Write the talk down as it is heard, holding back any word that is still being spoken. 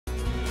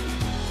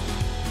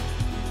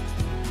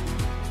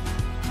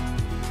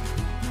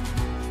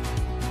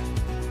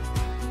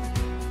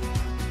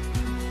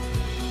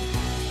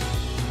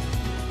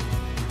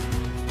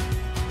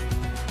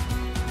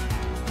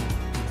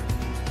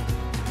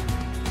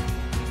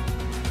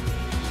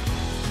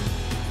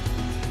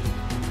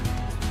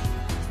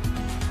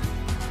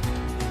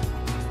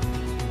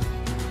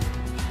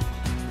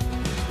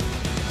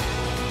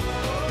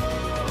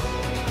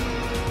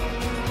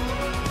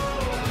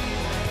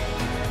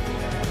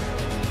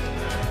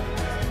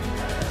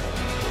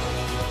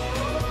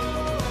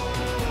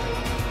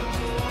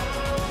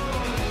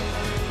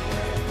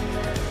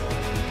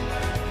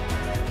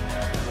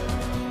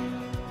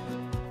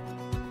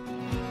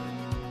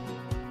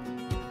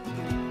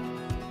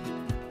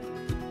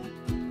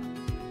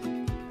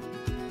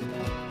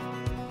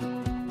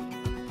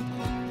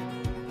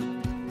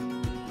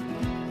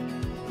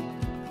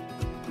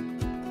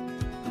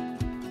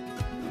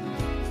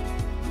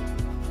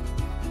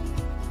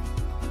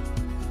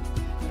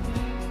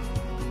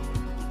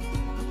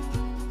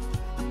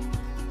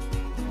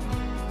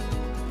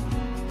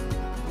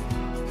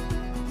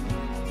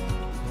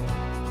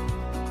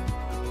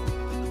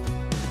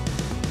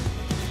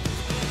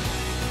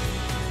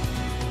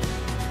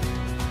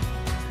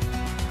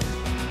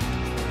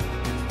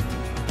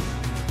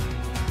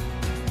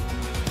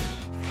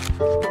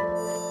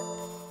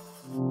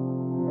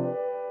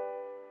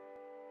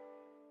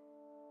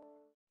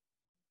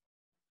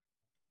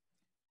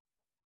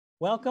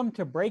Welcome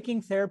to Breaking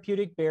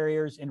Therapeutic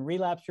Barriers in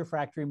Relapsed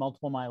Refractory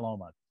Multiple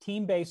Myeloma,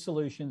 team-based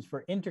solutions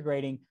for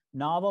integrating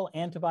novel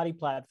antibody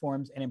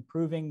platforms and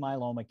improving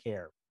myeloma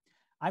care.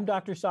 I'm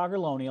Dr. Sagar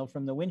Lonial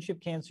from the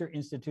Winship Cancer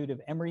Institute of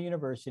Emory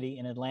University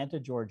in Atlanta,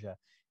 Georgia,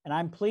 and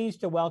I'm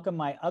pleased to welcome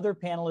my other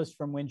panelists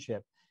from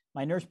Winship,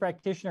 my nurse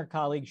practitioner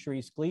colleague,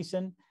 Cherise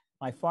Gleason,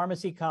 my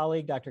pharmacy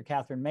colleague, Dr.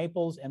 Catherine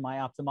Maples, and my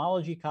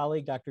ophthalmology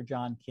colleague, Dr.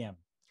 John Kim.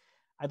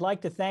 I'd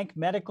like to thank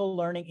Medical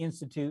Learning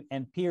Institute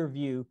and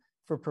PeerView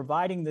for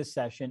providing this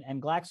session,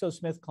 and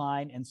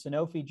GlaxoSmithKline and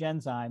Sanofi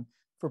Genzyme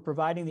for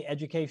providing the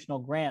educational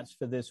grants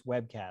for this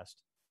webcast.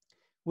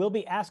 We'll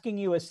be asking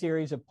you a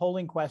series of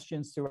polling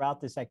questions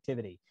throughout this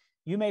activity.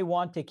 You may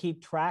want to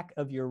keep track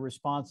of your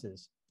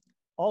responses.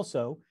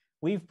 Also,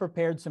 we've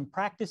prepared some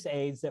practice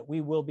aids that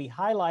we will be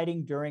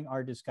highlighting during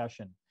our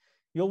discussion.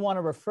 You'll want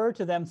to refer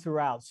to them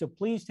throughout, so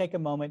please take a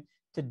moment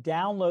to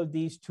download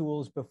these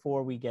tools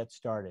before we get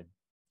started.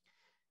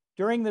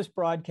 During this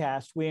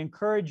broadcast, we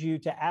encourage you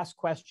to ask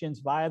questions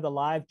via the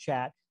live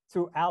chat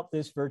throughout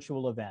this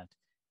virtual event.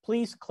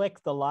 Please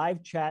click the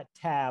live chat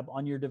tab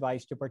on your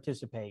device to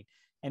participate,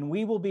 and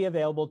we will be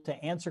available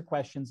to answer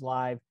questions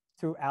live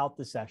throughout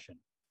the session.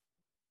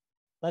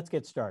 Let's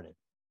get started.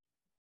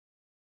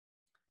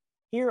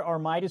 Here are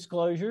my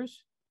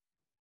disclosures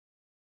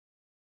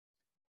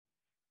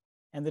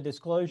and the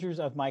disclosures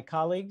of my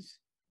colleagues.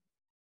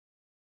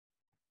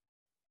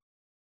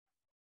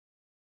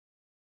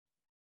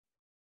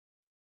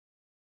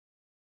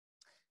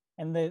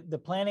 And the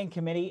planning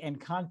committee and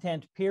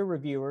content peer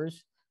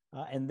reviewers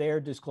and their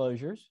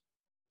disclosures.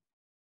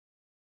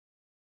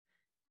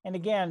 And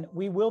again,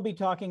 we will be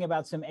talking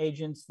about some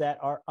agents that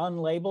are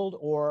unlabeled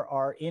or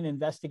are in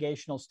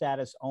investigational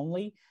status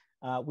only.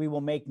 We will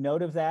make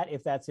note of that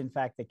if that's in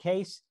fact the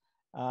case.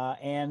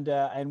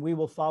 And we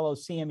will follow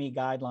CME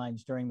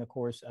guidelines during the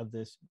course of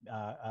this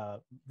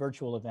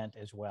virtual event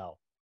as well.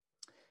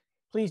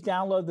 Please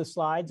download the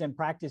slides and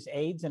practice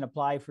aids and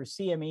apply for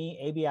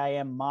CME,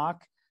 ABIM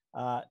mock,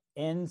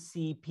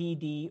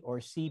 NCPD or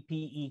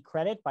CPE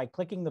credit by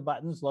clicking the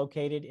buttons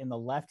located in the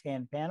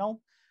left-hand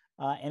panel.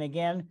 And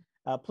again,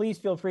 please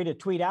feel free to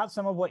tweet out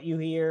some of what you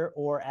hear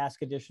or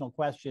ask additional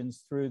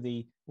questions through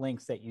the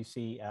links that you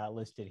see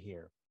listed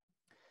here.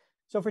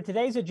 So for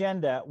today's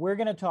agenda, we're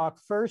going to talk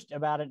first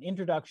about an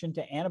introduction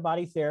to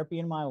antibody therapy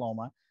in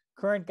myeloma,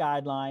 current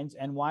guidelines,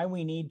 and why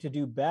we need to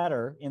do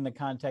better in the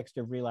context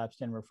of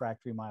relapsed and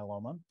refractory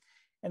myeloma.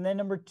 And then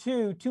number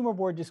two, tumor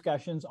board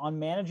discussions on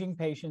managing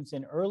patients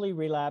in early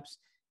relapse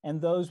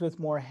and those with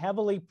more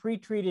heavily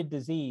pretreated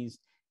disease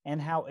and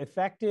how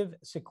effective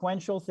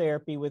sequential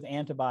therapy with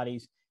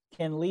antibodies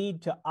can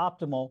lead to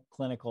optimal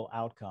clinical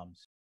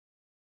outcomes.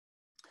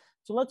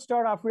 So let's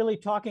start off really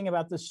talking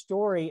about the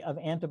story of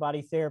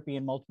antibody therapy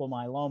in multiple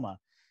myeloma.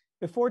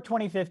 Before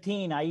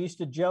 2015, I used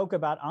to joke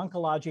about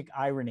oncologic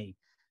irony,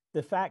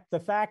 the fact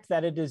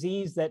that a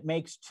disease that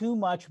makes too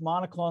much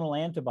monoclonal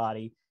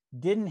antibody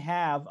didn't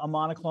have a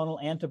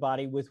monoclonal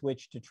antibody with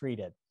which to treat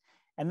it.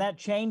 And that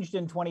changed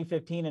in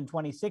 2015 and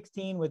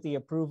 2016 with the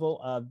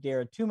approval of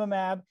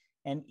daratumumab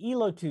and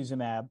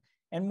elotuzumab.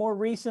 And more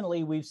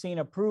recently, we've seen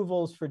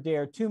approvals for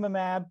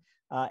daratumumab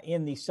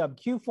in the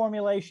sub-Q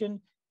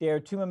formulation,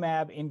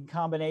 daratumumab in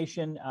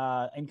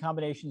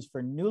combinations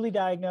for newly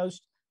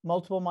diagnosed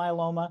multiple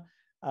myeloma.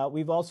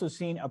 We've also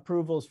seen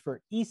approvals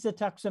for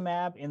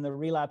isatuximab in the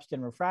relapsed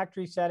and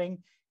refractory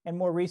setting. And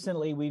more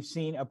recently, we've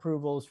seen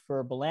approvals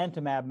for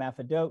belantamab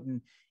mafodotin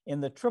in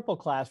the triple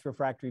class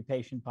refractory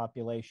patient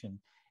population.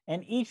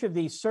 And each of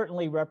these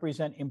certainly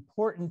represent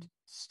important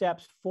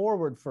steps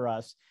forward for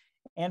us.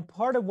 And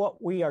part of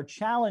what we are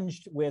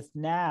challenged with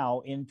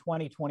now in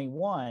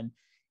 2021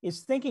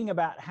 is thinking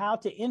about how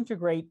to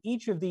integrate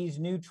each of these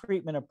new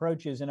treatment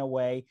approaches in a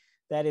way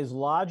that is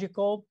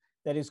logical,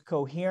 that is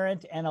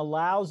coherent, and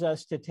allows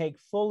us to take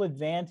full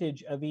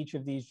advantage of each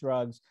of these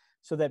drugs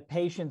so that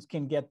patients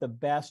can get the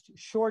best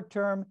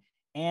short-term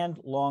and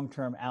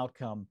long-term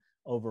outcome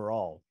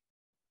overall.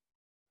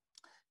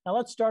 Now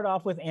let's start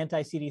off with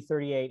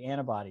anti-CD38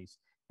 antibodies.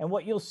 And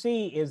what you'll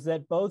see is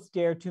that both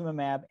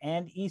daratumumab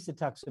and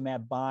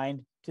isatuximab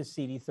bind to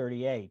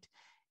CD38.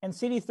 And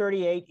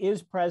CD38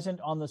 is present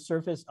on the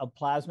surface of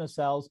plasma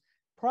cells,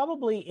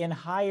 probably in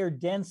higher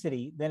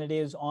density than it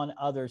is on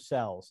other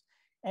cells.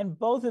 And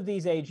both of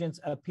these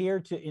agents appear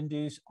to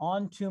induce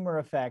on-tumor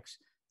effects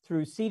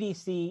through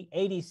CDC,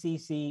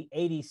 ADCC,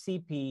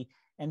 ADCP,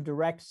 and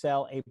direct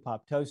cell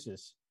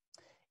apoptosis.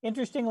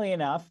 Interestingly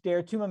enough,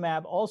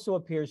 daratumumab also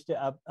appears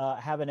to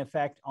have an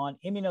effect on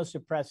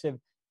immunosuppressive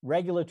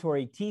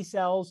regulatory T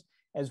cells,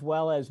 as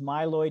well as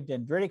myeloid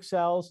dendritic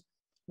cells,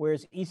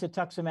 whereas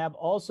isatuximab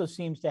also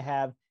seems to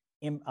have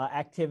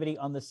activity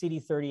on the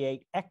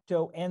CD38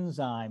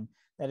 ectoenzyme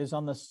that is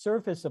on the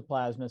surface of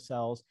plasma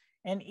cells.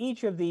 And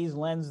each of these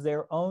lends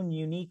their own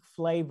unique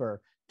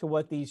flavor to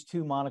what these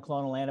two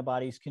monoclonal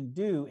antibodies can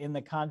do in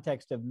the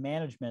context of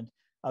management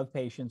of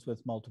patients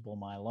with multiple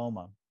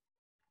myeloma.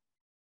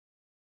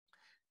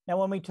 Now,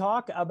 when we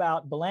talk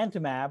about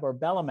belantamab or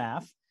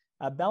belamaf,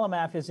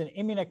 belamaf is an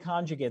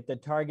immunoconjugate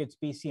that targets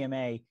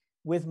BCMA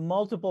with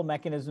multiple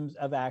mechanisms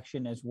of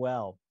action as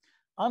well.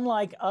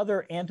 Unlike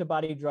other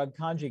antibody drug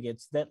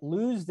conjugates that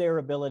lose their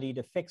ability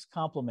to fix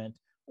complement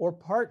or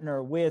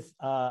partner with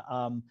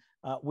other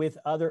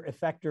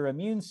effector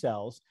immune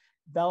cells,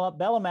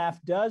 belamaf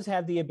does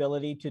have the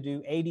ability to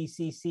do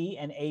ADCC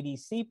and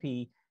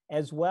ADCP,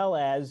 as well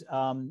as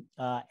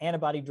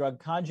antibody drug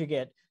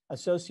conjugate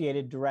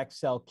associated direct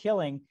cell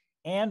killing,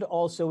 and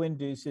also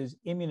induces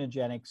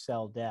immunogenic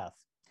cell death.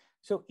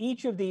 So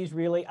each of these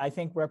really, I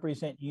think,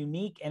 represent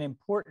unique and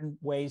important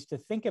ways to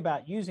think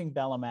about using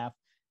belamaf,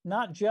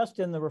 not just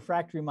in the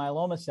refractory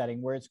myeloma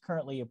setting where it's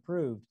currently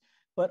approved,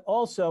 but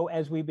also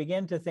as we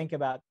begin to think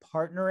about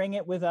partnering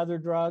it with other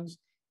drugs,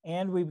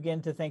 and we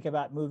begin to think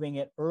about moving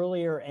it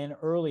earlier and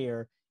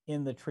earlier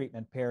in the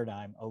treatment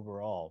paradigm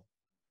overall.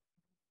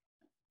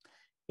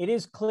 It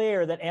is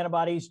clear that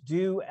antibodies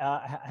do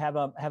have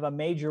a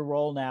major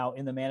role now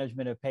in the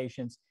management of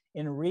patients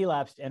in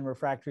relapsed and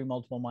refractory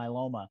multiple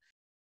myeloma.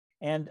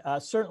 And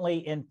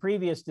certainly in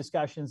previous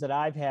discussions that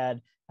I've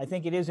had, I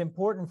think it is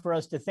important for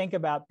us to think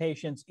about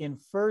patients in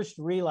first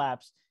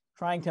relapse,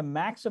 trying to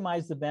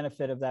maximize the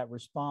benefit of that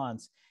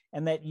response,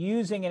 and that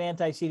using an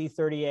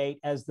anti-CD38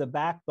 as the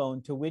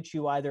backbone to which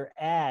you either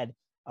add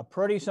a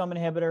proteasome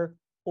inhibitor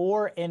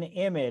or an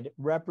IMiD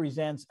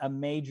represents a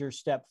major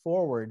step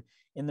forward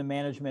in the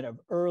management of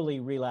early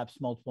relapse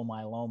multiple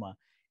myeloma.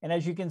 And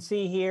as you can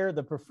see here,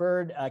 the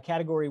preferred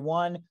category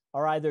 1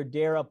 are either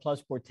DARA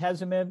plus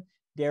bortezomib,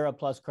 DARA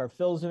plus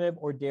carfilzomib,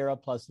 or DARA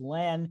plus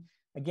len.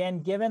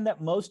 Again, given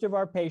that most of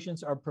our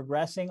patients are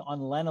progressing on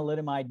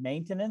lenalidomide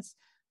maintenance,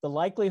 the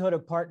likelihood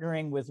of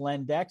partnering with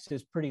len-dex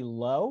is pretty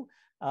low,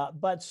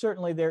 but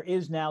certainly there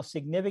is now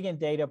significant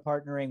data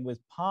partnering with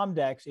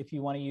pom-dex if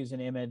you want to use an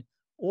IMiD,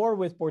 or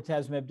with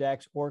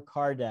bortezomib-dex or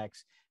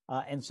CAR-dex.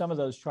 And some of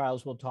those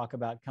trials we'll talk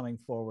about coming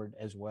forward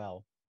as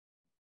well.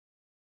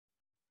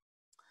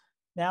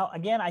 Now,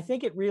 again, I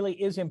think it really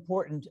is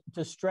important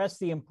to stress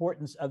the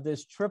importance of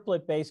this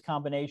triplet-based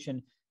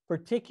combination,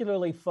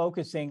 particularly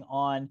focusing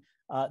on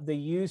the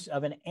use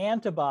of an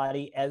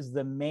antibody as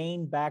the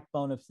main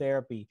backbone of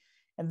therapy.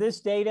 And this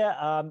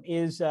data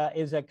is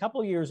a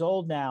couple years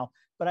old now,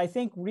 but I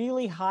think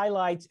really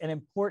highlights an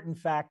important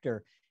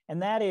factor,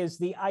 and that is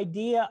the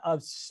idea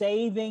of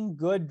saving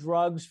good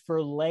drugs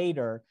for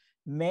later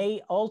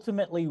may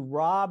ultimately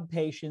rob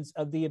patients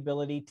of the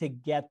ability to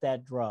get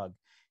that drug.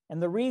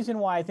 And the reason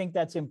why I think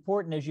that's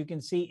important, as you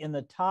can see in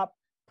the top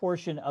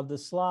portion of the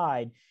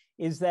slide,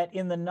 is that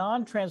in the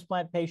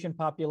non-transplant patient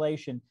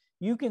population,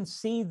 you can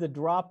see the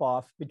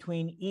drop-off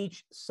between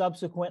each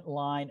subsequent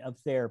line of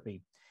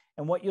therapy.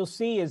 And what you'll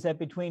see is that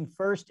between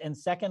first and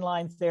second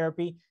line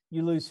therapy,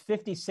 you lose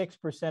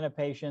 56% of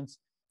patients.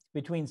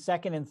 Between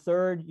second and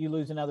third, you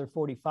lose another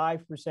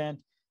 45%.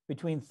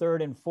 Between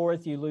third and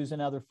fourth, you lose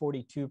another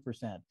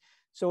 42%.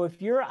 So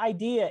if your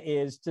idea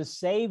is to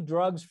save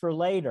drugs for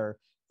later,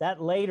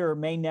 that later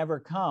may never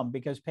come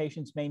because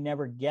patients may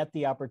never get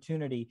the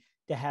opportunity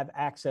to have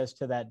access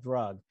to that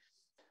drug.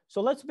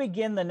 So let's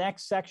begin the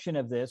next section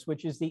of this,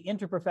 which is the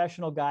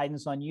interprofessional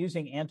guidance on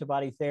using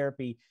antibody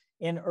therapy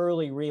in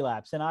early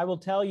relapse. And I will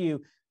tell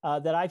you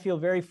that I feel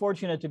very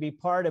fortunate to be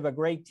part of a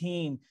great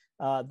team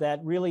that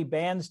really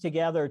bands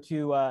together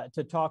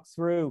to talk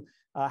through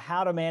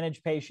how to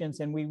manage patients,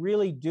 and we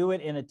really do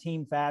it in a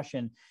team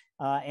fashion.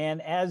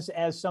 And as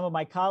some of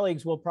my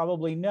colleagues will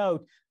probably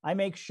note, I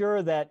make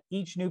sure that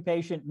each new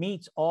patient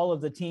meets all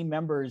of the team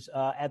members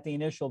at the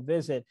initial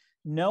visit,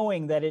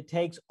 knowing that it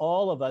takes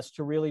all of us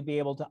to really be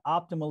able to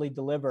optimally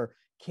deliver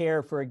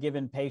care for a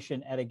given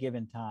patient at a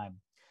given time.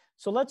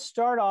 So let's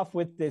start off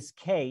with this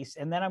case,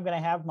 and then I'm going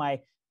to have my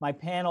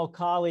panel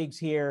colleagues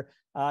here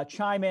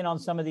chime in on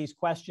some of these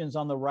questions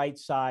on the right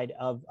side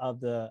of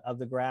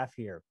the graph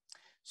here.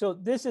 So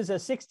this is a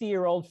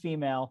 60-year-old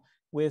female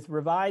with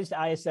revised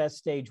ISS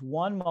stage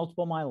 1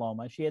 multiple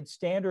myeloma. She had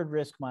standard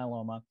risk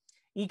myeloma.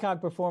 ECOG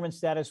performance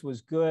status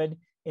was good.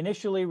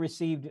 Initially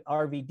received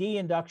RVD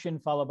induction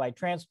followed by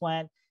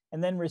transplant,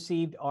 and then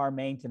received R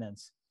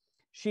maintenance.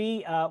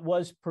 She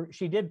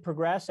did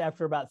progress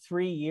after about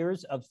 3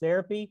 years of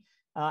therapy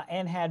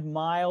and had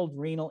mild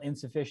renal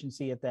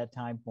insufficiency at that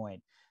time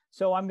point.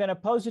 So I'm going to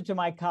pose it to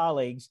my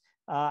colleagues.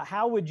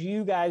 How would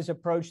you guys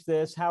approach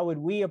this? How would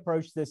we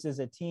approach this as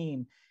a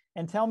team?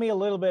 And tell me a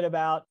little bit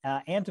about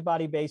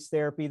antibody-based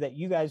therapy that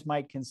you guys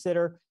might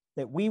consider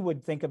that we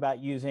would think about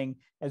using,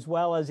 as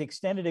well as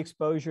extended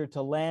exposure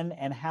to len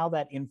and how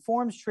that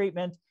informs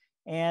treatment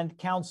and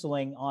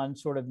counseling on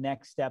sort of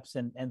next steps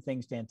and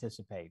things to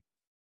anticipate.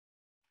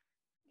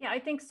 Yeah, I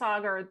think,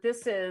 Sagar,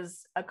 this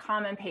is a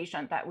common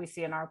patient that we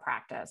see in our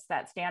practice,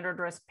 that standard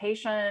risk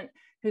patient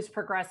who's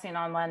progressing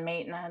on len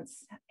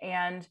maintenance.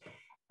 And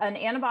an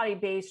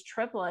antibody-based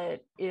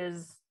triplet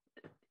is,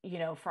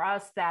 for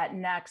us, that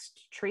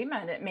next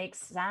treatment. It makes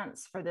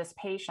sense for this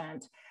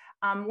patient.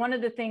 One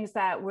of the things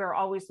that we're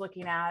always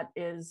looking at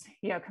is,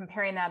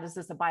 comparing that, is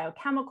this a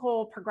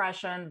biochemical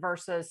progression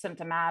versus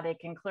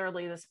symptomatic? And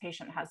clearly this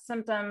patient has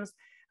symptoms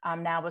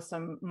now with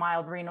some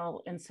mild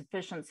renal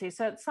insufficiency.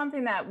 So it's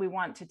something that we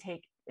want to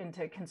take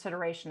into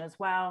consideration as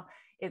well.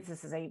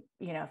 This is a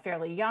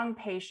fairly young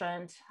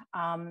patient,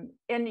 and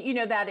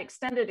that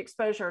extended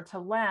exposure to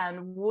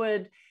len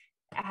would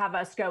have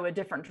us go a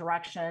different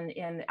direction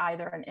in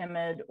either an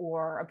IMiD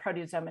or a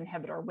proteasome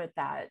inhibitor with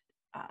that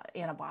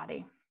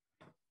antibody.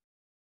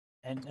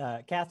 And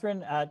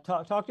Catherine,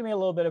 talk to me a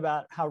little bit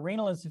about how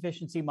renal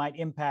insufficiency might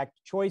impact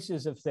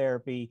choices of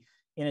therapy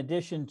in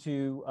addition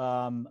to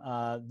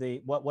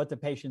what the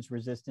patient's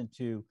resistant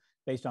to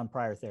based on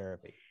prior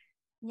therapy.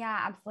 Yeah,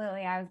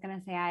 absolutely. I was going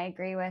to say, I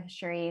agree with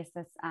Charisse.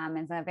 This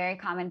is a very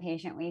common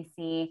patient we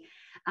see.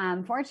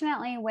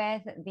 Fortunately,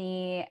 with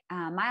the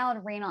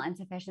mild renal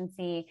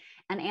insufficiency,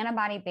 an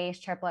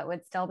antibody-based triplet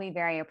would still be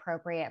very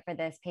appropriate for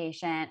this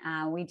patient.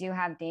 We do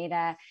have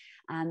data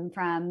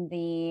from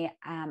the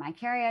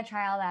ICARIA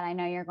trial that I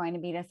know you're going to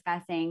be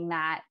discussing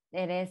that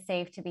it is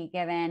safe to be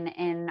given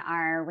in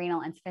our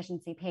renal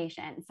insufficiency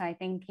patients. So I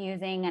think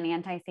using an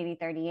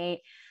anti-CD38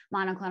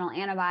 monoclonal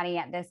antibody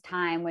at this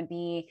time would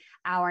be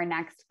our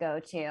next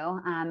go-to.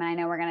 And I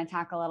know we're going to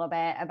talk a little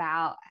bit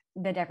about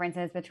the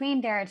differences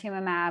between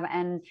daratumumab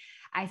and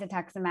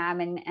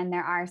isatuximab, and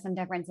there are some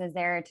differences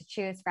there to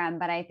choose from,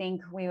 but I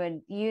think we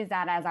would use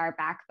that as our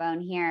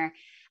backbone here.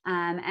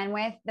 And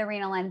with the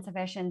renal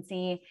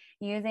insufficiency,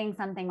 using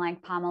something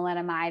like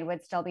pomalidomide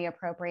would still be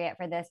appropriate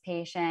for this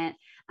patient.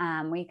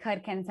 We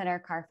could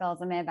consider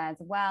carfilzomib as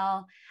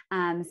well.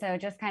 So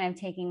just kind of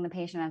taking the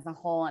patient as a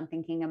whole and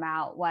thinking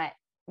about what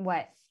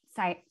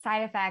side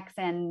effects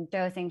and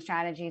dosing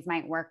strategies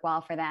might work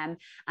well for them.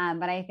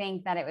 But I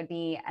think that it would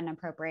be an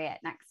appropriate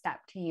next step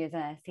to use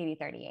a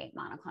CD38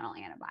 monoclonal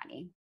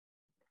antibody.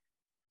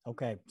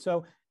 Okay,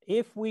 so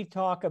if we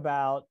talk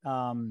about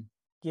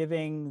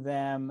giving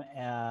them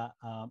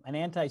an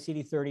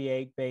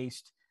anti-CD38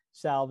 based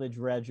salvage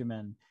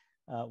regimen,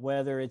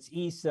 whether it's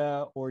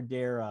ISA or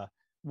DARA,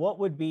 what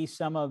would be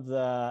some of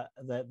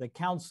the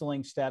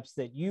counseling steps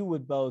that you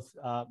would both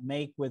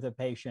make with a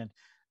patient?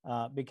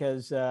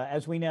 Because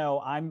as we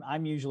know,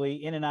 I'm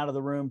usually in and out of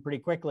the room pretty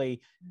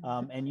quickly,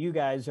 and you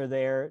guys are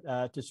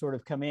there to sort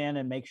of come in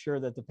and make sure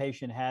that the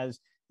patient has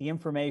the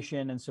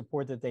information and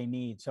support that they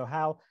need. So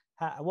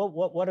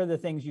what are the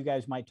things you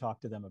guys might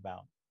talk to them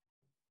about?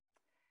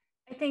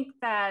 I think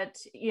that,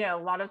 a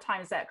lot of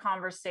times that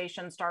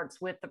conversation starts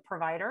with the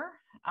provider.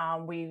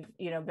 We've,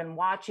 been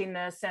watching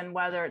this, and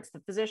whether it's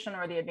the physician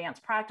or the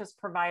advanced practice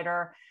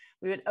provider,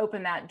 we would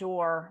open that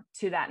door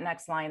to that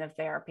next line of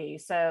therapy.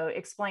 So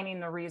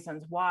explaining the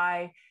reasons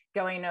why,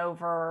 going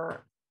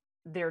over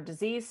their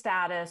disease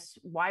status,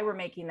 why we're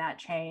making that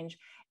change,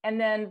 and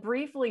then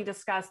briefly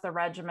discuss the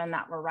regimen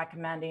that we're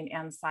recommending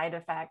and side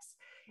effects.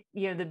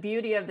 The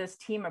beauty of this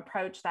team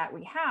approach that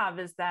we have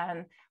is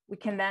then we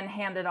can then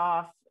hand it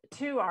off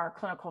to our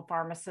clinical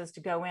pharmacist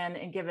to go in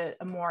and give it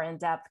a more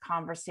in-depth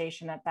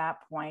conversation at that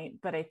point.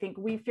 But I think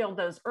we field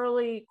those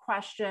early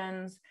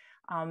questions,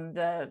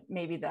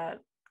 maybe the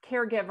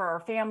caregiver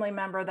or family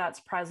member that's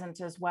present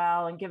as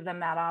well, and give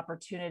them that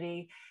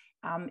opportunity.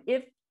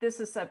 If this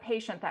is a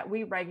patient that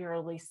we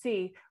regularly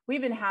see, we've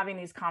been having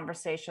these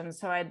conversations.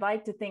 So I'd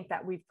like to think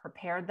that we've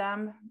prepared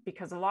them,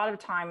 because a lot of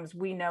times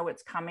we know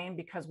it's coming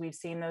because we've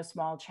seen those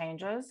small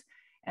changes.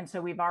 And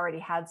so we've already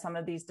had some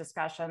of these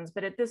discussions,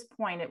 but at this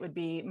point, it would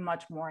be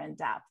much more in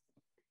depth.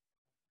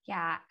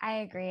 Yeah, I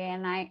agree.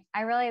 And I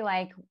really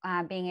like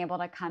being able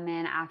to come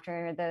in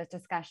after those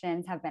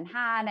discussions have been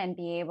had and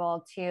be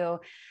able to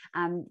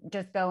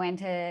just go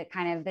into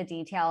kind of the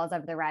details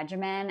of the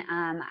regimen.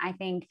 I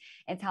think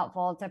it's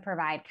helpful to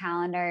provide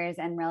calendars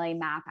and really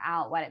map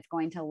out what it's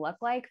going to look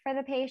like for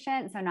the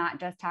patient. So not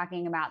just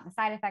talking about the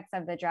side effects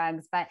of the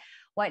drugs, but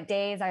what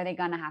days are they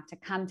going to have to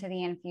come to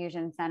the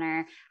infusion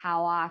center?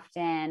 How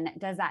often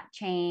does that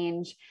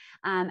change?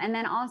 And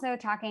then also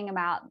talking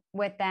about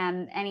with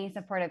them any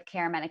supportive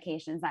care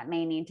medications that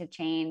may need to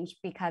change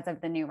because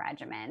of the new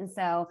regimen.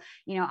 So,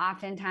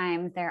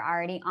 oftentimes they're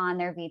already on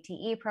their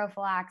VTE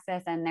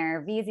prophylaxis and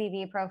their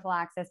VZV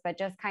prophylaxis, but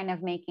just kind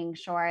of making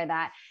sure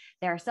that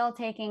they're still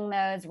taking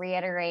those,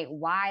 reiterate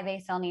why they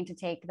still need to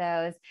take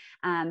those.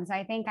 So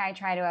I think I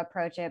try to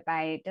approach it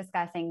by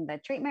discussing the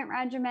treatment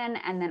regimen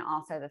and then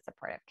also the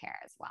supportive care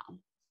as well.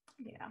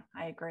 Yeah,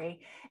 I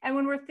agree. And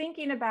when we're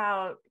thinking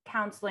about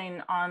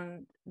counseling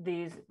on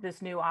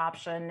this new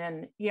option,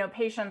 and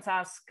patients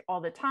ask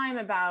all the time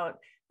about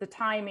the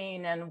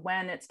timing and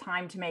when it's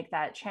time to make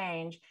that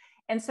change.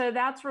 And so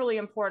that's really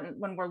important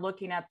when we're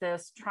looking at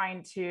this,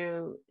 trying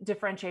to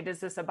differentiate, is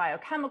this a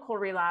biochemical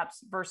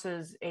relapse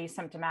versus a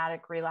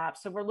symptomatic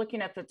relapse? So we're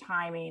looking at the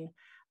timing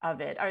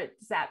of it.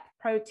 Is that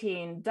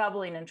protein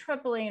doubling and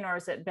tripling, or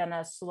has it been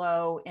a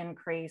slow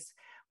increase?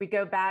 We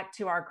go back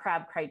to our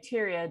CRAB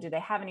criteria. Do they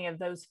have any of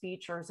those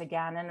features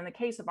again? And in the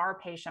case of our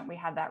patient, we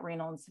had that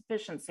renal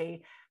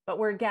insufficiency, but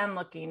we're again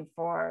looking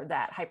for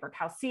that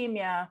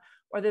hypercalcemia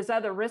or those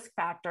other risk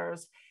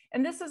factors.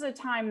 And this is a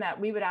time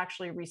that we would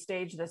actually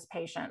restage this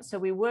patient. So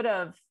we would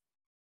have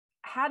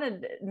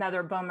had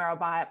another bone marrow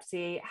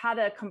biopsy, had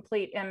a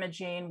complete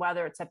imaging,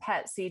 whether it's a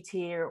PET CT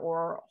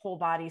or whole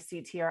body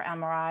CT or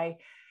MRI,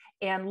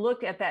 and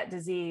look at that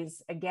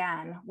disease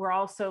again, we're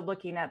also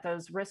looking at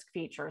those risk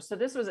features. So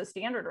this was a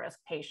standard risk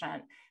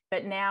patient,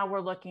 but now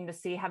we're looking to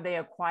see, have they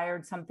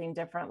acquired something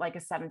different, like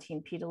a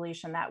 17p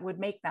deletion that would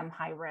make them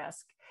high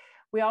risk?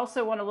 We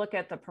also want to look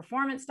at the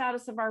performance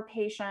status of our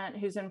patient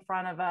who's in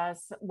front of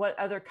us. What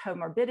other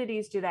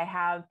comorbidities do they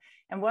have?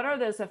 And what are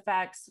those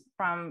effects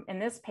from, in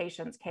this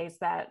patient's case,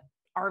 that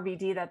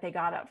RVD that they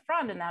got up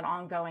front and that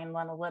ongoing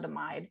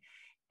lenalidomide?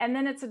 And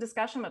then it's a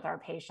discussion with our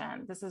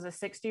patient. This is a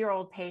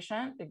 60-year-old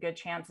patient, a good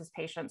chance this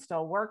patient's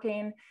still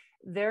working.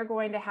 They're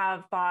going to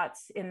have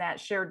thoughts in that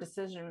shared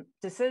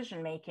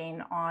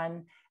decision-making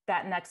on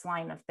that next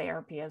line of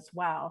therapy as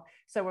well.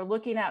 So we're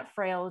looking at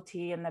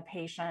frailty in the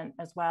patient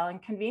as well,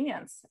 and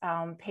convenience.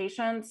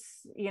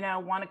 Patients,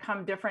 want to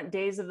come different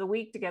days of the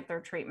week to get their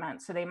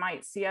treatment. So they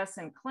might see us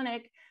in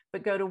clinic,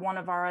 but go to one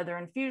of our other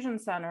infusion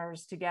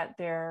centers to get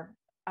their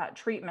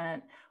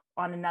treatment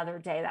on another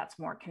day that's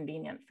more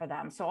convenient for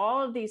them. So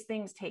all of these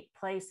things take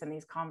place in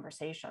these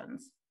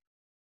conversations.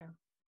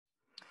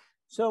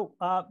 So,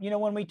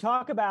 when we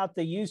talk about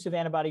the use of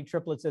antibody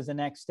triplets as a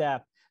next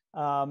step,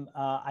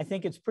 I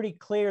think it's pretty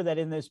clear that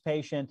in this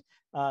patient,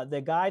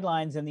 the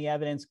guidelines and the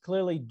evidence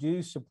clearly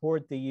do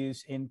support the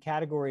use in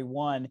category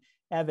 1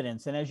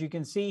 evidence. And as you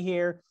can see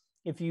here,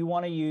 if you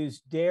want to use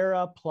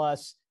DARA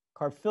plus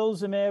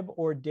carfilzomib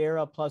or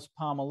DARA plus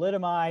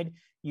pomalidomide,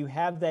 you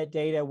have that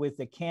data with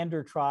the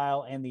CANDOR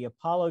trial and the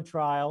Apollo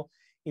trial.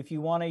 If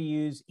you want to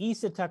use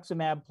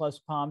isatuximab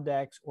plus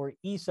Pomdex or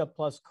ISA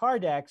plus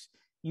Cardex,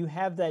 you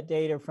have that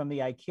data from the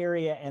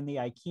ICARIA and the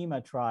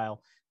IKEMA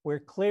trial, where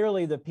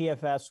clearly the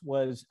PFS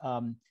was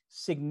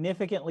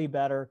significantly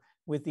better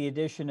with the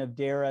addition of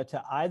DARA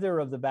to either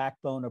of the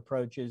backbone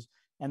approaches,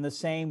 and the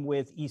same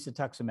with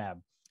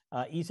isatuximab.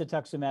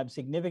 Isatuximab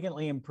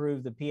significantly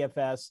improved the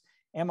PFS,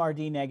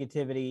 MRD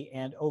negativity,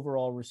 and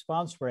overall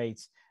response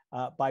rates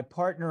by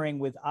partnering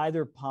with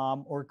either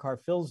POM or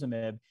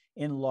carfilzomib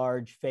in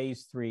large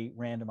phase 3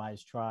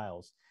 randomized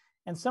trials.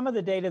 And some of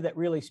the data that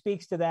really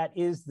speaks to that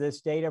is this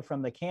data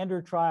from the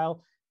CANDOR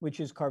trial, which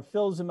is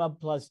carfilzomib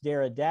plus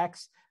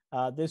DARA-dex.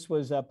 This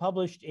was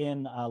published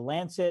in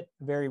Lancet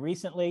very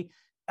recently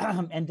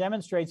and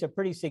demonstrates a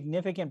pretty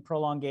significant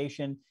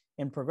prolongation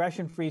in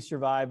progression-free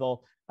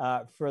survival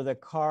for the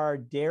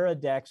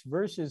CAR-DARA-dex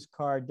versus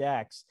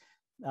CAR-dex.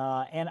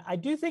 And I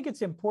do think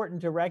it's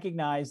important to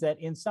recognize that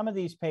in some of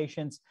these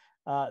patients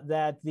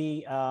that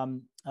the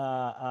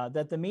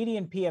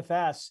median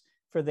PFS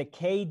for the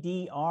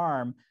KD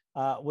arm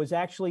was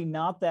actually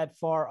not that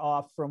far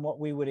off from what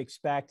we would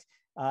expect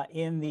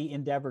in the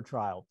Endeavor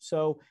trial.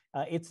 So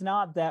it's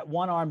not that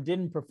one arm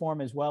didn't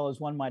perform as well as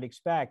one might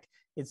expect.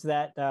 It's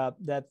that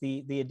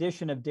the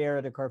addition of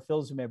DARA to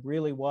carfilzomib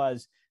really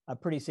was a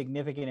pretty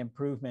significant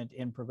improvement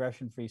in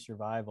progression-free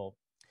survival.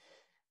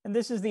 And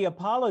this is the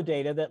Apollo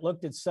data that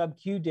looked at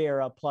sub-Q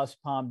DARA plus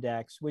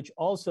Pomdex, which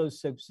also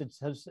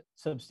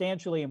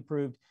substantially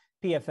improved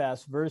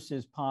PFS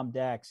versus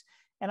Pomdex.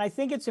 And I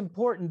think it's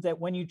important that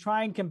when you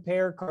try and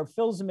compare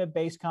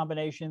carfilzomib-based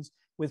combinations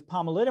with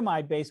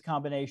pomalidomide-based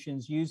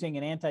combinations using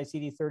an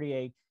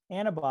anti-CD38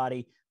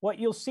 antibody, what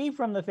you'll see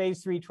from the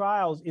phase 3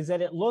 trials is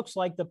that it looks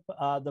like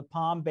the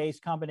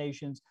POM-based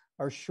combinations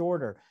are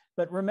shorter.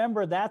 But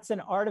remember, that's an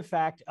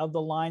artifact of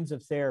the lines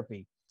of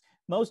therapy.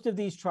 Most of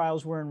these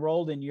trials were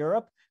enrolled in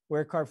Europe,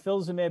 where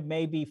carfilzomib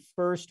may be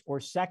first or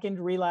second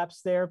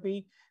relapse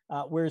therapy,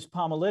 whereas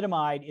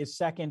pomalidomide is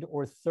second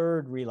or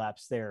third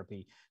relapse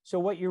therapy. So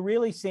what you're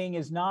really seeing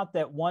is not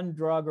that one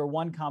drug or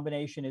one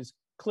combination is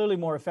clearly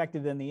more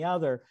effective than the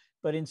other,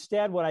 but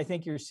instead what I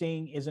think you're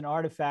seeing is an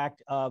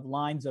artifact of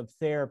lines of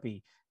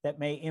therapy that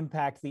may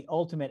impact the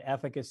ultimate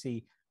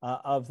efficacy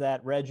of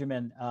that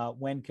regimen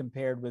when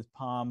compared with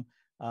POM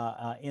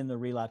in the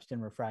relapsed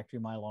and refractory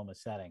myeloma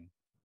setting.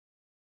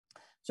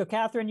 So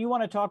Catherine, you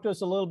want to talk to us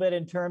a little bit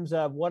in terms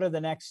of what are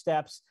the next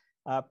steps,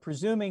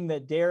 presuming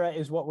that DARA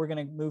is what we're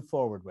going to move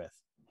forward with?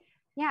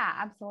 Yeah,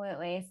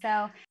 absolutely.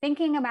 So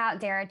thinking about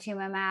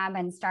daratumumab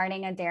and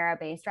starting a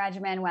DARA-based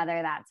regimen,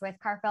 whether that's with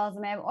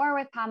carfilzomib or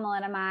with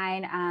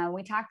pomalidomide,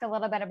 we talked a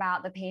little bit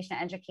about the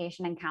patient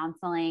education and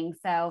counseling.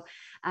 So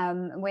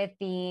with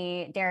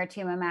the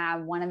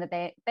daratumumab, one of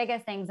the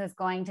biggest things is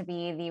going to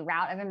be the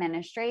route of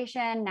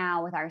administration.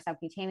 Now with our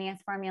subcutaneous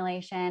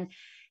formulation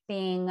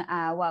being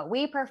what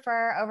we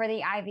prefer over the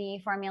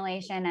IV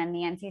formulation, and the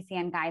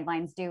NCCN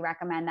guidelines do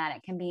recommend that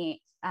it can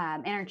be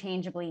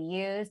interchangeably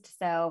used.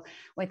 So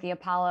with the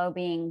Apollo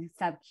being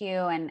sub-Q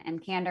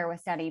and CANDOR was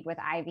studied with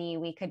IV,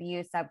 we could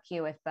use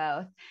sub-Q with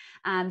both.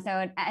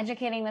 So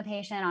educating the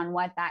patient on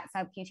what that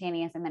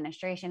subcutaneous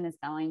administration is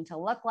going to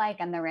look like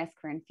and the risk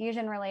for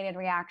infusion-related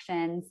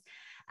reactions.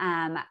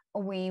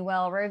 We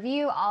will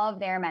review all of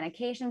their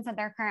medications that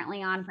they're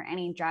currently on for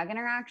any drug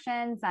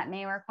interactions that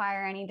may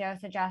require any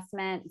dose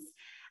adjustments.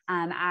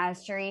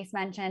 As Charisse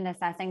mentioned,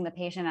 assessing the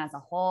patient as a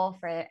whole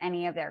for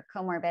any of their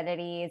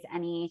comorbidities,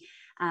 any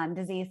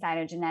disease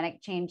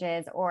cytogenetic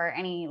changes, or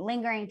any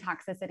lingering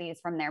toxicities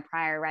from their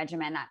prior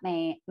regimen that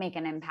may make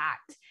an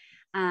impact.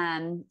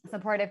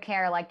 Supportive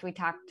care, like we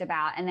talked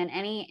about, and then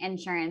any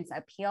insurance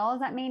appeals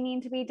that may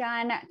need to be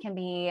done can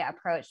be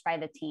approached by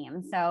the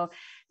team. So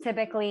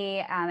typically,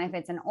 if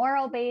it's an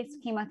oral-based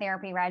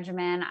chemotherapy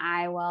regimen,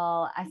 I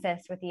will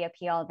assist with the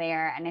appeal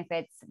there. And if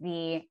it's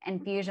the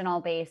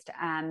infusional-based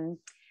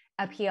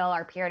appeal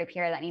or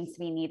peer-to-peer that needs to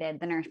be needed,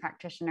 the nurse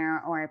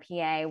practitioner or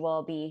PA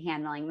will be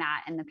handling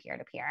that in the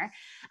peer-to-peer.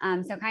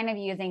 So kind of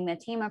using the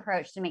team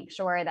approach to make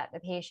sure that the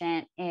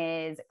patient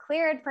is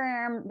cleared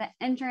from the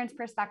insurance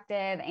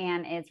perspective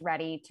and is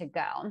ready to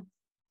go.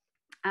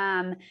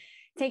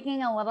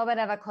 Taking a little bit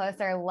of a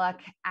closer look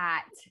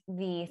at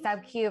the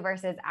sub-Q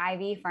versus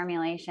IV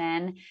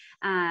formulation,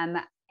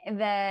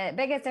 the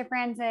biggest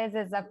differences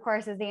is, of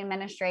course, is the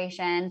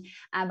administration.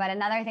 But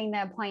another thing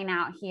to point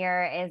out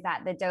here is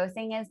that the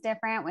dosing is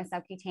different, with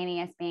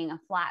subcutaneous being a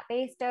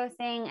flat-based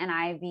dosing and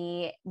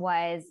IV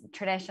was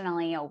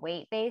traditionally a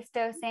weight-based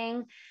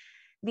dosing.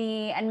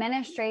 The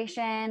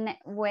administration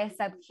with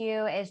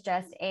sub-Q is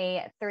just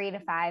a 3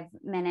 to 5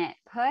 minute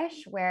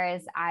push,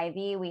 whereas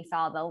IV, we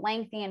saw the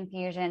lengthy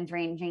infusions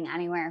ranging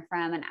anywhere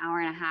from an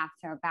hour and a half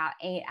to about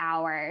 8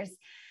 hours.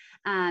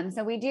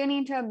 So we do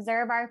need to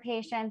observe our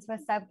patients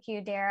with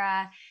sub-Q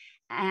DARA.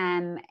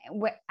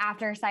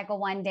 After cycle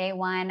 1, day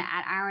 1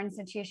 at our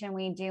institution,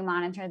 we do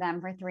monitor them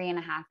for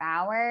 3.5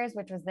 hours,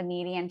 which was the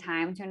median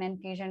time to an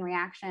infusion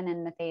reaction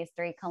in the phase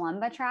 3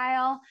 Columba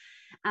trial.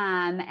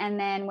 And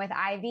then with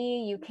IV,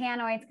 you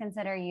can always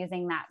consider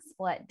using that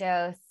split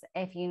dose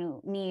if you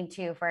need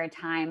to for a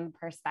time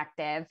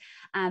perspective.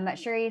 But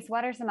Charisse,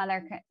 what are some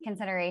other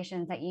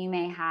considerations that you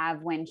may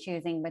have when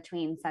choosing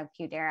between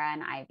sub-Q DARA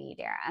and IV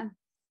DARA?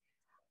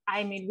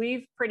 I mean,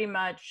 we've pretty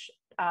much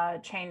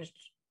changed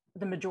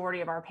the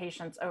majority of our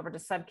patients over to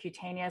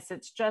subcutaneous.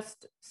 It's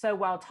just so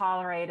well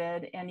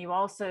tolerated. And you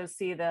also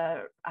see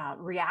the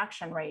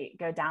reaction rate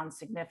go down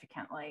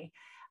significantly.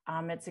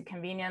 It's a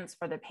convenience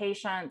for the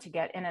patient to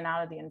get in and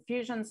out of the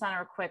infusion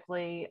center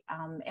quickly.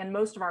 And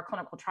most of our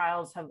clinical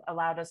trials have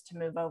allowed us to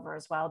move over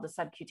as well to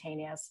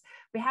subcutaneous.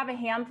 We have a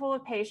handful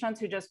of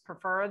patients who just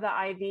prefer the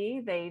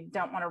IV. They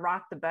don't want to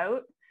rock the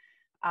boat.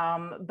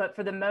 But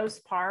for the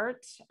most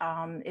part,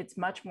 it's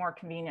much more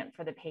convenient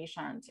for the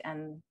patient,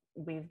 and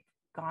we've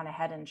gone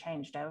ahead and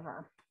changed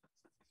over.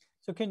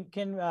 So can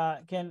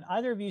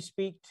either of you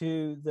speak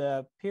to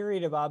the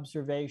period of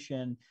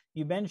observation?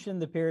 You mentioned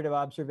the period of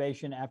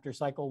observation after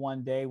cycle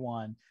 1, day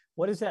 1.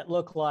 What does that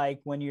look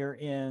like when you're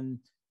in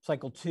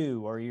cycle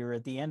 2, or you're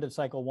at the end of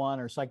cycle 1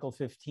 or cycle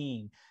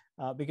 15?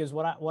 Because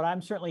what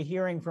I'm certainly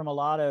hearing from a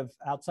lot of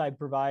outside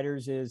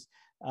providers is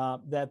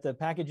that the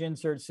package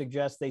inserts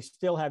suggest they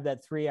still have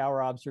that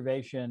 3-hour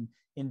observation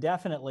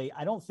indefinitely.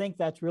 I don't think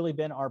that's really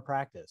been our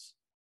practice.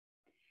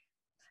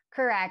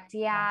 Correct.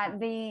 Yeah.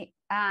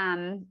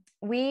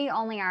 We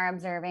only are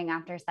observing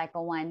after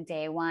cycle 1,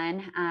 day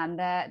 1.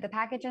 The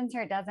package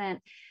insert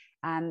doesn't,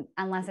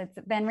 unless it's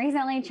been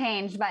recently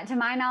changed, but to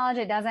my knowledge,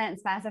 it doesn't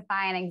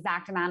specify an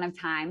exact amount of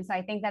time. So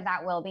I think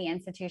that will be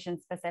institution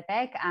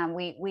specific.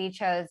 We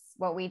chose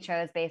what we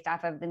chose based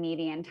off of the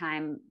median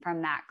time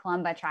from that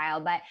Columba trial,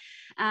 but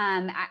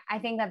I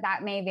think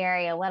that may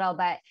vary a little.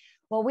 But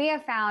what we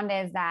have found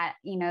is that,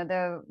 you know,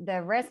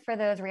 the risk for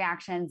those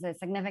reactions is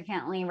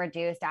significantly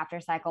reduced after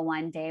cycle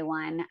 1, day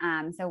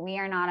 1. So we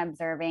are not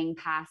observing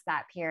past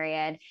that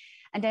period.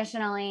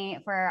 Additionally,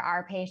 for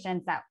our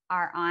patients that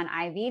are on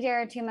IV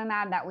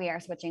daratumumab that we are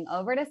switching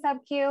over to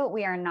sub-Q,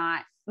 we are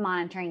not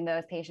monitoring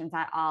those patients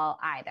at all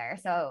either.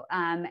 So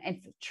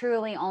it's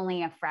truly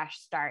only a fresh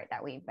start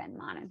that we've been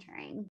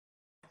monitoring.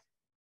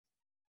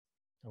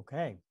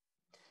 Okay.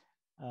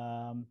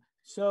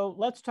 So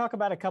let's talk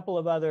about a couple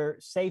of other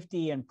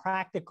safety and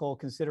practical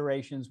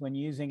considerations when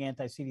using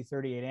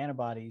anti-CD38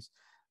 antibodies.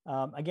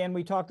 Again,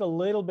 we talked a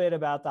little bit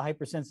about the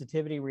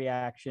hypersensitivity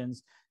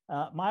reactions.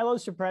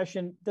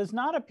 Myelosuppression does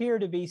not appear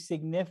to be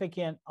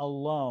significant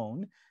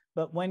alone,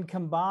 but when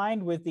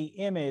combined with the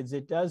IMiDs,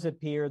 it does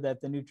appear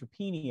that the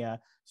neutropenia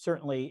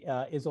certainly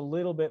is a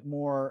little bit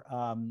more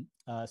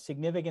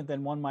significant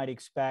than one might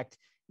expect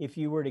if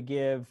you were to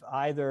give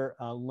either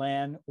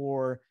Len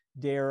or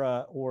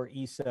DARA or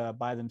ESA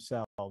by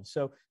themselves.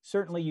 So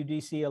certainly you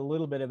do see a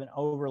little bit of an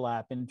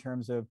overlap in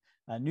terms of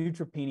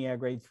neutropenia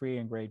grade 3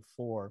 and grade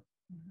 4.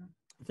 Mm-hmm.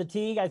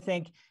 Fatigue, I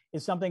think,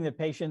 is something that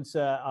patients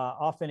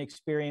often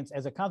experience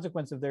as a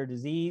consequence of their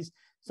disease.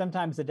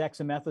 Sometimes the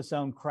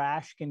dexamethasone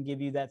crash can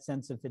give you that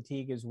sense of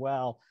fatigue as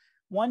well.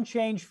 One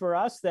change for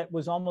us that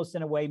was almost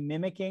in a way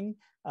mimicking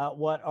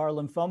what our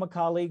lymphoma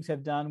colleagues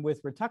have done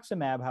with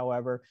rituximab,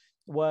 however,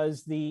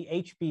 was the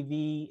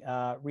HBV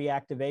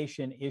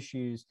reactivation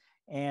issues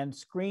and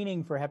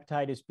screening for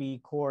hepatitis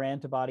B core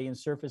antibody and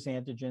surface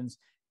antigens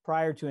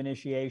prior to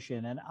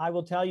initiation. And I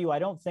will tell you, I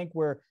don't think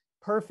we're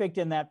perfect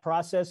in that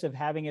process of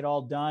having it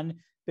all done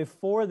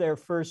before their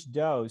first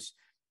dose.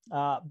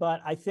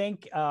 But I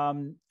think,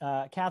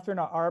 Catherine,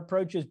 our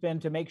approach has been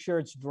to make sure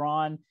it's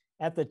drawn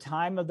at the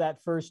time of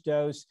that first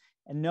dose,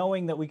 and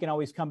knowing that we can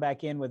always come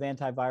back in with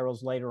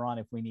antivirals later on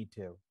if we need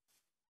to.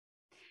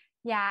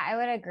 Yeah, I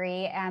would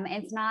agree.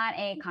 It's not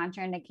a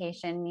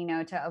contraindication, you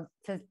know,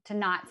 to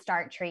not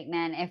start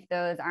treatment if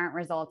those aren't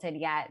resulted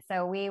yet.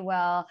 So we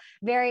will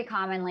very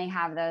commonly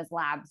have those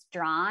labs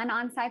drawn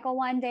on cycle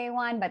 1, day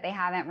 1, but they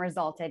haven't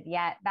resulted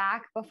yet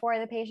back before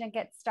the patient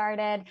gets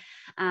started.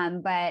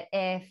 But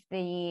if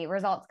the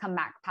results come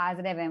back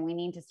positive and we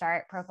need to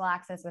start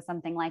prophylaxis with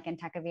something like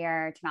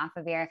entecavir or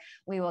tenofovir,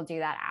 we will do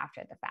that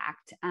after the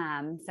fact.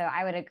 So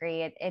I would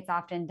agree. It's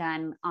often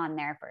done on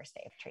their first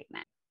day of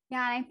treatment.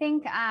 Yeah, and I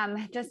think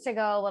just to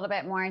go a little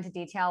bit more into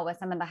detail with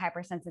some of the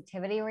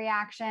hypersensitivity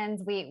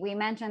reactions, we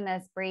mentioned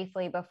this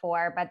briefly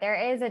before, but there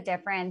is a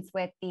difference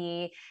with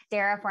the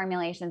DARA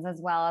formulations as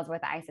well as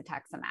with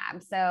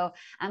isatuximab. So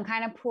I'm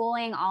kind of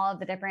pooling all of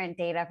the different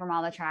data from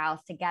all the trials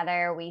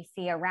together. We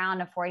see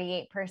around a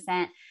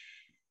 48%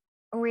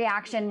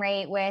 reaction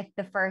rate with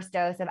the first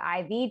dose of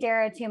IV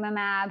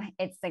daratumumab.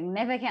 It's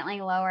significantly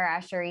lower,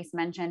 as Charisse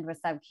mentioned, with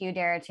sub-Q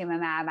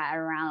daratumumab at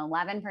around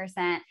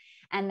 11%.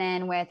 And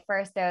then with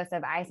first dose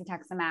of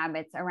isatuximab,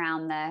 it's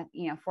around the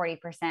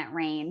 40%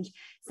 range.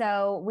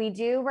 So we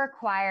do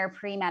require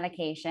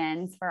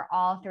pre-medications for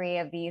all 3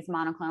 of these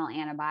monoclonal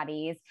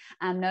antibodies.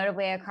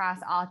 Notably across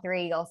all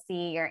 3, you'll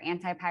see your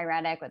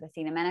antipyretic with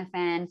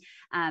acetaminophen,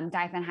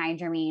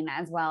 diphenhydramine,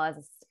 as well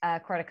as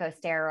a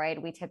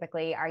corticosteroid. We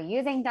typically are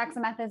using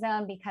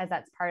dexamethasone because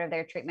that's part of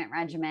their treatment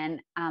regimen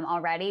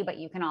already, but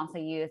you can also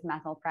use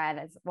methylpred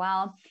as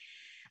well.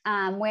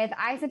 With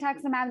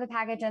isatuximab, the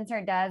package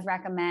insert does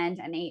recommend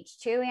an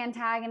H2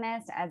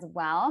 antagonist as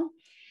well.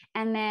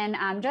 And then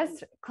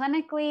just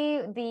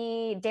clinically,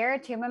 the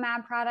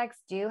daratumumab products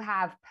do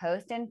have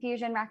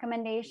post-infusion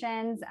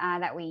recommendations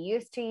that we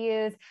used to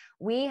use.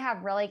 We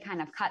have really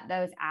kind of cut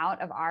those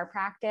out of our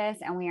practice,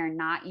 and we are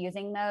not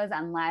using those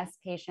unless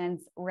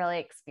patients really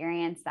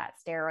experience that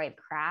steroid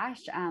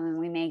crash.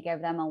 We may give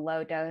them a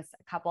low dose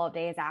a couple of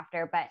days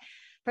after, but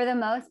for the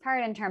most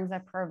part, in terms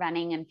of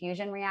preventing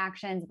infusion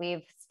reactions,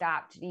 we've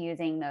stopped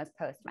using those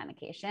post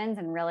medications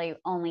and really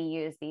only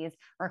use these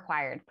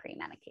required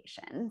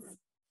pre-medications.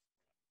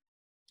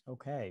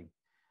 Okay.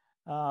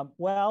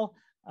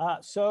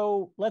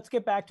 So let's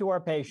get back to our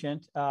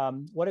patient.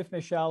 What if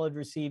Michelle had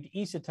received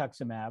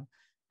isatuximab?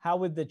 How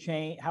would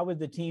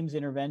the team's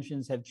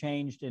interventions have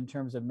changed in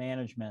terms of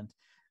management?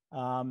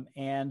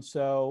 And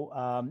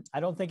so I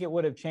don't think it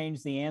would have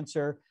changed the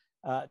answer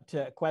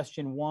to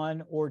question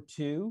 1 or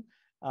 2.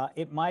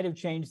 It might have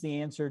changed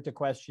the answer to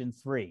question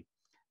 3.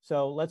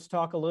 So let's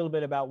talk a little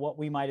bit about what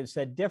we might have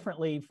said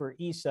differently for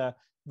ISA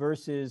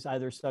versus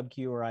either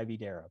sub-Q or IV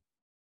Dara.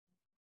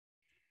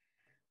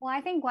 Well, I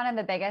think one of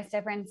the biggest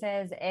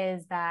differences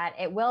is that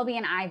it will be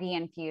an IV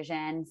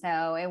infusion,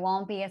 so it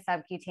won't be a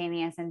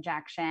subcutaneous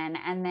injection.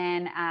 And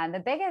then the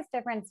biggest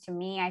difference to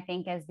me, I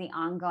think, is the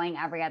ongoing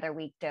every other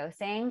week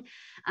dosing.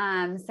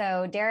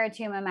 So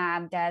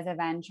daratumumab does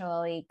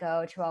eventually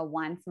go to a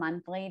once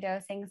monthly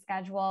dosing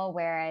schedule,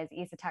 whereas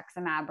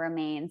isatuximab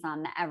remains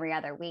on the every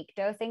other week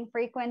dosing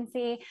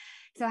frequency.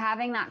 So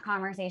having that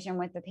conversation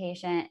with the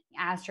patient,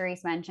 as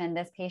Charisse mentioned,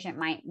 this patient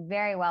might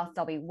very well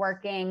still be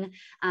working.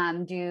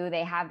 Do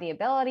they have the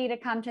ability to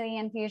come to the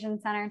infusion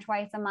center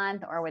twice a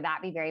month, or would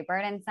that be very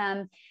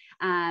burdensome?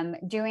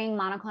 Doing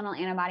monoclonal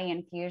antibody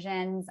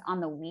infusions on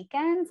the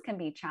weekends can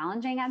be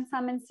challenging at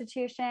some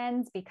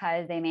institutions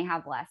because they may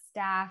have less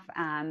staff.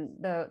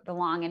 The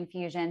long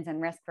infusions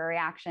and risk for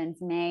reactions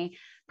may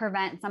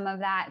prevent some of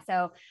that.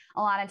 So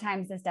a lot of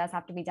times this does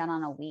have to be done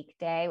on a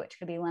weekday, which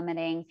could be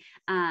limiting.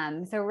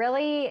 So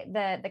really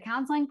the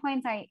counseling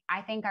points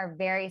I think are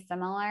very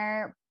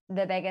similar.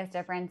 The biggest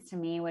difference to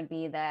me would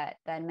be the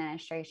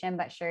administration,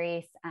 but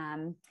Charisse,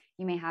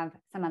 you may have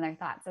some other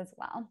thoughts as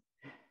well.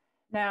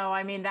 No,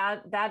 I mean,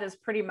 that is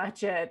pretty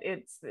much it.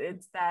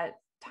 It's that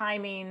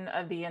timing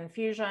of the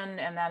infusion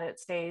and that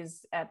it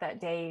stays at that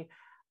day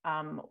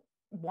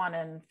 1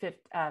 and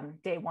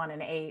 15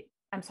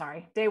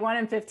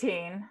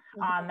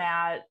 on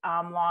that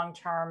long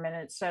term. And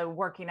it's so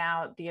working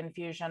out the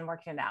infusion,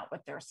 working it out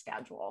with their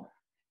schedule.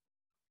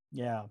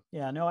 Yeah.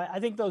 No, I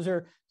think those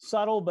are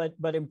subtle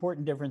but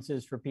important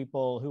differences for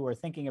people who are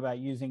thinking about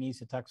using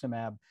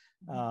isatuximab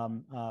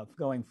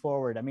going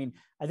forward. I mean,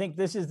 I think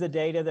this is the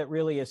data that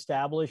really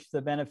established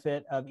the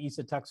benefit of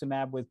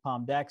isatuximab with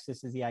PomDex.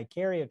 This is the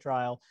ICARIA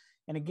trial.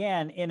 And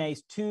again, in a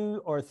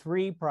 2 or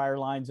 3 prior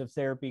lines of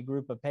therapy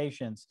group of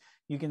patients,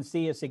 you can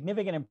see a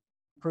significant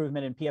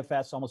improvement in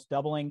PFS, almost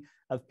doubling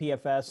of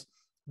PFS.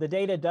 The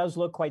data does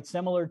look quite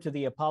similar to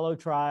the Apollo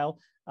trial,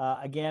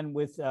 again,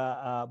 with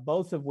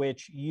both of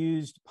which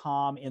used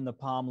POM in the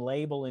POM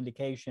label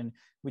indication,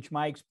 which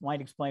might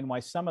explain why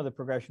some of the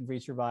progression-free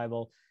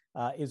survival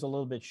is a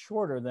little bit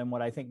shorter than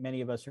what I think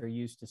many of us are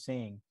used to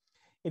seeing.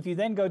 If you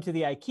then go to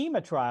the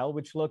IKEMA trial,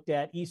 which looked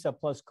at ISA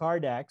plus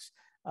Cardex,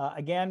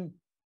 again,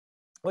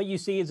 what you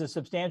see is a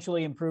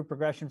substantially improved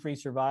progression-free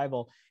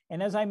survival.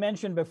 And as I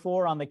mentioned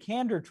before on the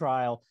CANDOR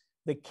trial,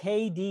 the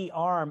KD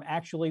arm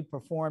actually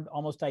performed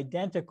almost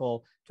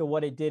identical to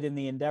what it did in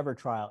the Endeavor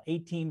trial,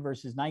 18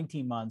 versus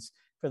 19 months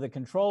for the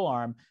control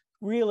arm,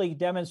 really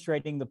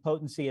demonstrating the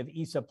potency of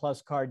ESA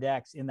plus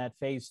Cardex in that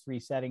phase 3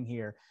 setting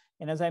here.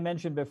 And as I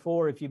mentioned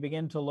before, if you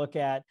begin to look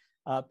at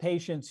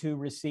patients who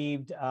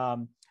received,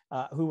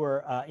 who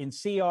were in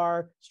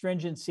CR,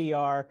 stringent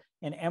CR,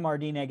 and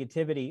MRD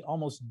negativity,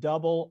 almost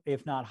double,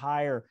 if not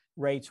higher,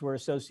 rates were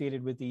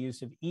associated with the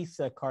use of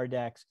ESA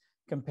Cardex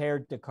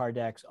compared to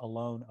Cardex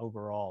alone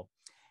overall.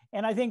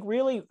 And I think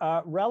really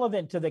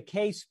relevant to the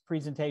case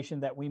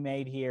presentation that we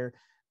made here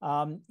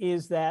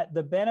is that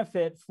the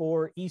benefit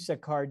for ESA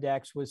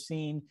Cardex was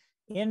seen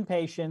in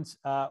patients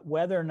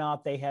whether or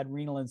not they had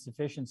renal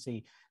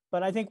insufficiency.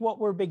 But I think what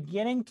we're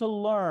beginning to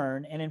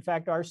learn, and in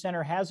fact, our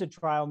center has a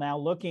trial now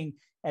looking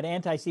at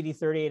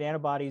anti-CD38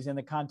 antibodies in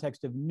the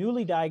context of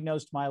newly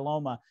diagnosed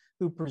myeloma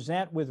who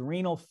present with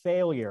renal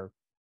failure,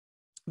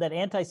 that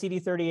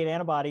anti-CD38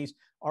 antibodies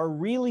are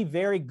really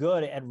very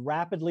good at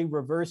rapidly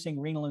reversing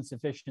renal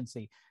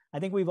insufficiency. I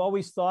think we've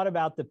always thought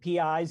about the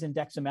PIs and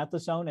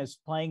dexamethasone as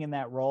playing in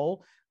that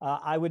role.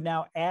 I would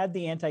now add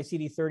the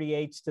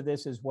anti-CD38s to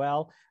this as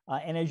well.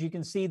 And as you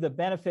can see, the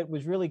benefit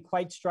was really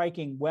quite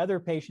striking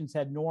whether patients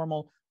had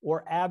normal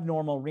or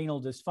abnormal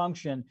renal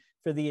dysfunction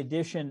for the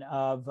addition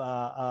of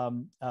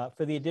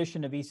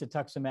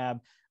isatuximab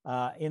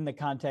in the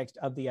context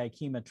of the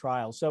IKEMA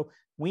trial. So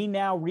we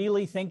now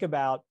really think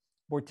about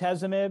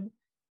bortezomib,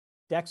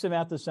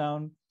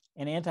 dexamethasone,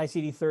 and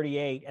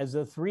anti-CD38 as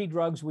the 3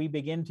 drugs we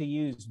begin to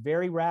use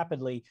very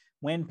rapidly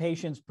when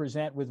patients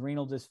present with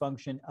renal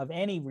dysfunction of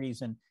any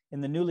reason in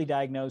the newly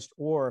diagnosed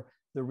or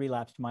the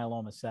relapsed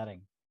myeloma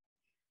setting.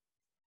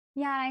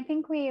 Yeah, I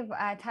think we've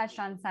touched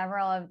on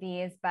several of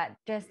these, but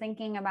just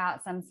thinking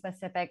about some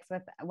specifics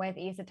with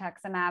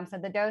isatuximab. So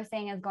the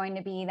dosing is going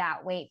to be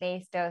that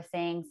weight-based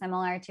dosing,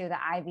 similar to the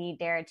IV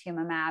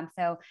daratumumab,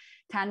 so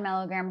 10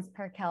 milligrams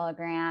per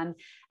kilogram.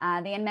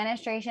 The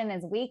administration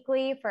is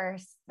weekly for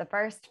the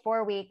first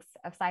 4 weeks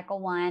of cycle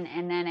 1,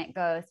 and then it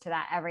goes to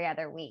that every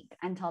other week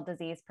until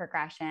disease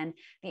progression.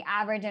 The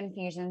average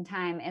infusion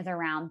time is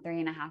around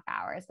 3.5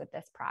 hours with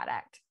this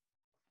product.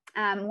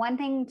 One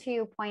thing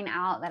to point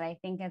out that I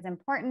think is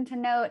important to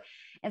note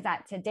is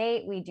that to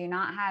date, we do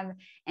not have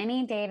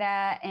any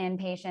data in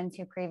patients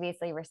who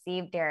previously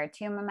received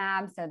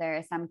daratumumab. So there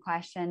is some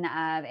question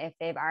of if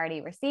they've already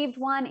received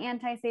one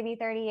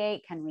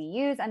anti-CD38, can we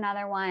use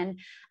another one?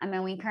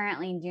 And we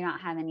currently do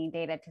not have any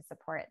data to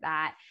support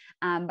that.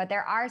 But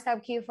there are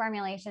sub-Q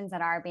formulations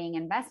that are being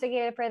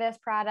investigated for this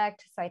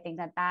product. So I think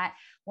that that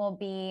will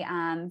be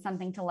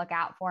something to look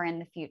out for in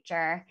the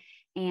future.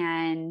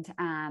 And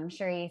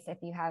Charisse, if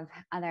you have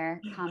other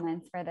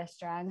comments for this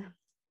drug.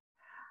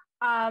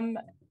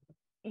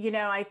 You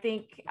know, I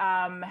think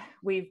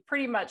we've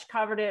pretty much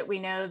covered it. We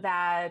know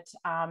that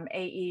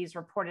AEs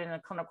reported in the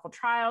clinical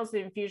trials,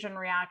 the infusion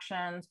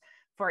reactions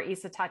for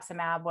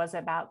isatuximab was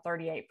about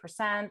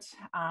 38%.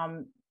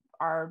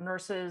 Our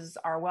nurses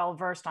are well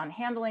versed on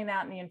handling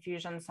that in the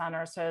infusion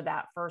center, so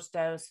that first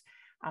dose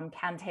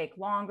can take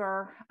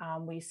longer.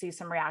 We see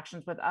some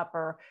reactions with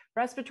upper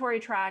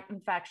respiratory tract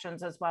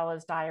infections as well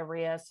as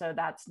diarrhea, so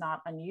that's not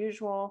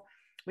unusual.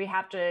 We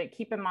have to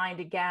keep in mind,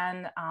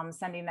 again,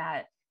 sending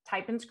that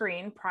type and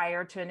screen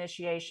prior to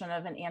initiation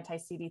of an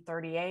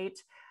anti-CD38.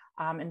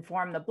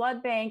 Inform the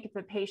blood bank if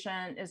the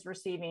patient is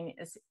receiving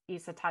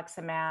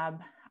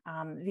isatuximab.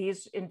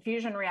 These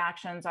infusion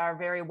reactions are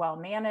very well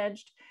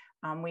managed.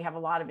 We have a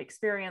lot of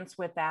experience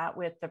with that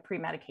with the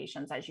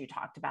pre-medications, as you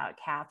talked about,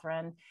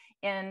 Catherine.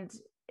 And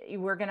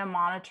we're going to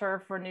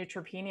monitor for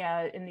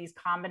neutropenia in these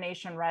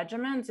combination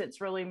regimens. It's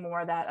really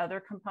more that other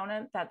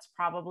component that's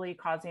probably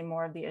causing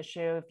more of the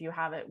issue if you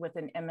have it with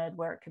an IMiD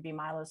where it could be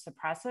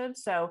myelosuppressive.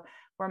 So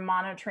we're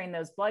monitoring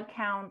those blood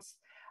counts,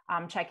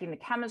 checking the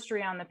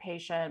chemistry on the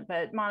patient,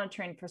 but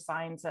monitoring for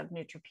signs of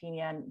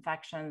neutropenia and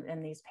infection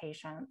in these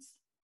patients.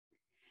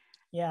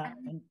 Yeah,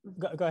 and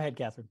go ahead,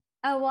 Catherine.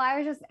 Oh, well, I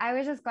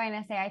was just going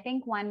to say, I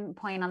think one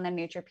point on the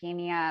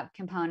neutropenia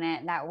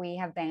component that we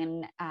have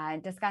been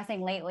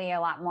discussing lately a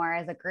lot more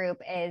as a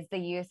group is the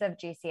use of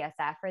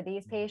G-CSF for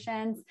these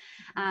patients,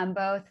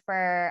 both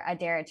for a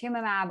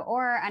daratumumab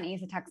or an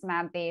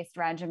isatuximab-based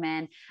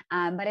regimen.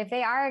 But if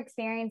they are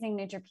experiencing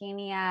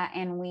neutropenia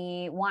and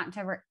we want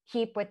to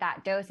keep with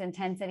that dose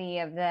intensity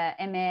of the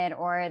IMiD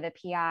or the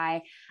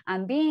PI,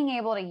 being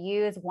able to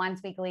use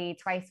once weekly,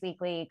 twice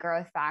weekly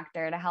growth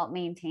factor to help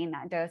maintain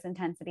that dose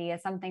intensity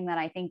is something that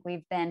I think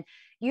we've been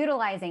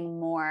utilizing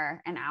more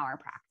in our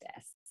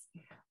practice.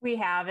 We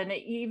have, and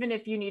even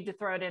if you need to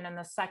throw it in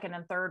the second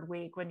and third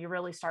week when you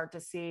really start to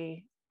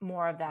see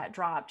more of that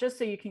drop, just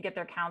so you can get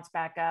their counts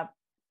back up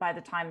by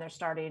the time they're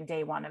starting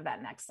day 1 of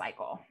that next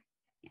cycle.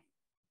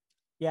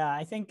 Yeah,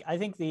 I think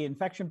the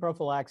infection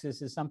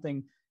prophylaxis is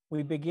something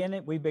we've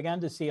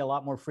begun to see a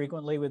lot more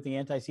frequently with the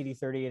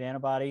anti-CD38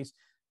 antibodies.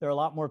 There are a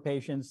lot more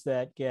patients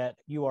that get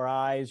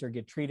URIs or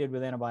get treated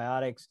with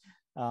antibiotics.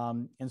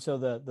 And so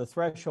the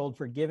threshold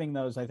for giving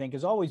those, I think,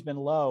 has always been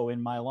low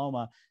in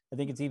myeloma. I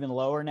think it's even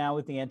lower now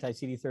with the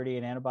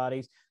anti-CD38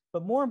 antibodies.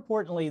 But more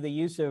importantly, the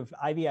use of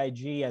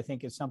IVIG, I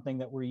think, is something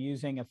that we're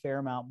using a fair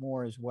amount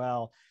more as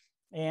well.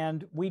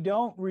 And we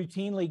don't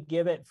routinely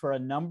give it for a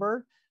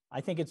number.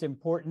 I think it's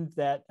important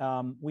that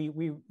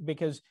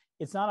because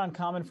it's not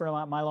uncommon for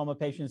myeloma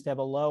patients to have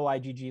a low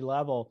IgG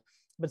level,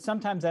 but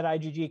sometimes that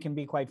IgG can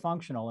be quite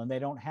functional and they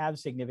don't have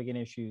significant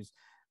issues.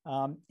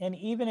 And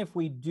even if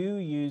we do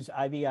use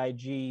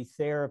IVIG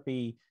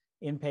therapy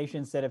in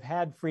patients that have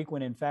had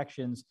frequent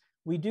infections,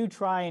 we do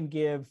try and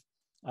give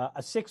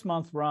a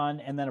 6-month run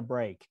and then a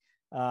break,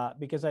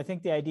 because I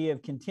think the idea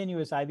of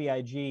continuous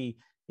IVIG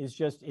is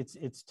just,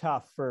 it's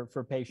tough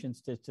for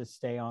patients to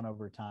stay on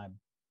over time.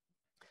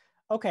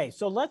 Okay,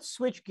 so let's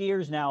switch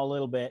gears now a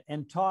little bit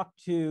and talk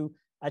to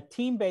a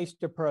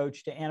team-based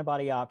approach to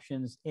antibody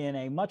options in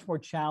a much more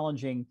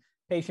challenging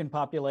patient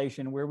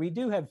population where we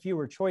do have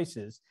fewer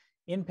choices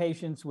in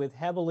patients with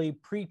heavily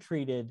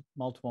pretreated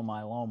multiple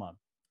myeloma.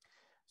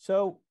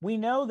 So we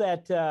know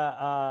that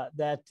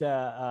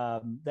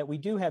that we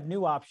do have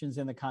new options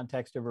in the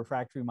context of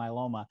refractory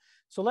myeloma.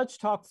 So let's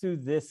talk through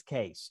this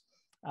case.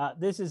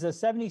 This is a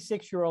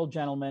 76-year-old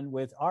gentleman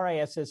with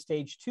RISS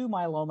stage 2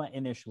 myeloma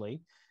initially,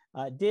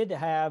 did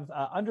have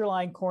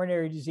underlying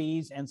coronary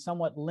disease and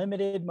somewhat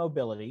limited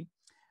mobility.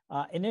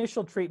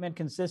 Initial treatment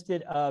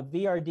consisted of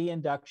VRD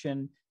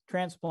induction,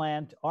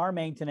 transplant, R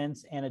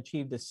maintenance, and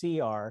achieved a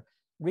CR.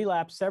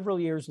 Relapsed several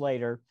years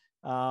later,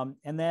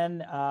 and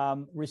then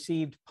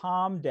received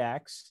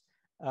POMDEX,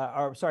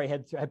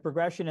 had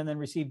progression and then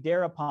received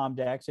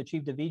DARA-POMDEX,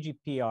 achieved a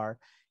VGPR,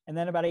 and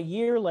then about a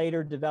year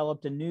later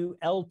developed a new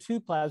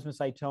L2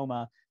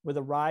 plasmacytoma with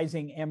a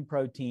rising M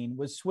protein,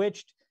 was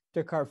switched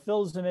to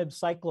carfilzomib,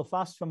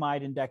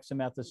 cyclophosphamide, and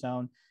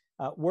dexamethasone,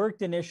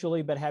 worked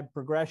initially but had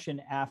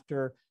progression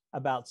after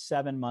about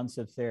 7 months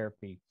of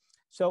therapy.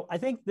 So I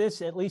think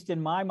this, at least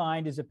in my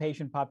mind, is a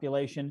patient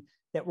population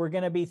that we're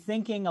going to be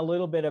thinking a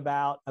little bit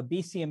about a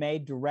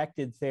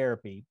BCMA-directed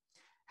therapy.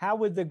 How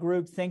would the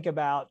group think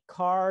about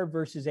CAR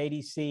versus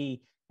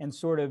ADC and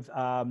sort of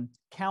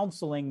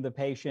counseling the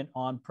patient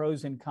on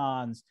pros and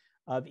cons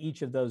of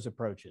each of those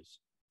approaches?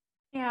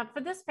 Yeah,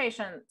 for this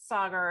patient,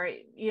 Sagar,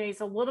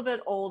 he's a little bit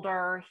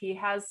older. He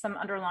has some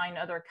underlying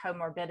other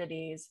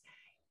comorbidities.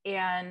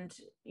 And,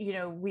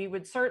 we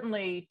would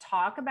certainly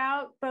talk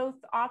about both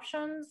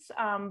options,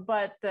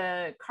 but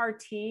the CAR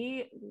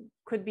T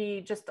could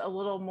be just a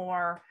little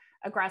more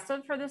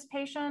aggressive for this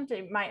patient.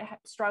 It might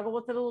struggle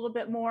with it a little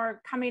bit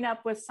more, coming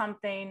up with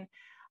something,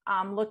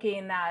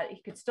 looking that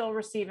he could still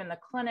receive in the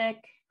clinic.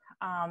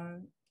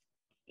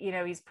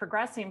 He's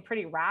progressing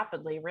pretty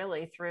rapidly,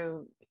 really,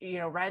 through,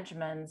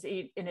 regimens,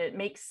 and it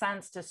makes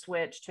sense to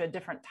switch to a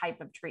different type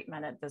of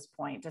treatment at this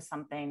point, to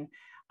something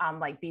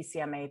like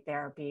BCMA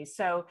therapy.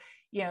 So,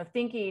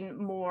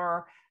 thinking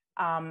more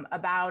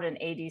about an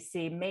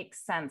ADC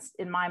makes sense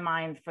in my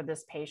mind for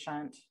this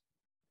patient.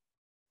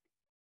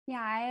 Yeah,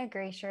 I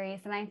agree,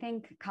 Charisse. And I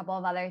think a couple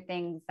of other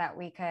things that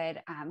we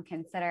could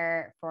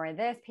consider for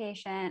this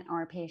patient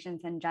or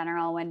patients in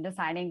general when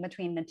deciding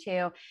between the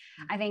two.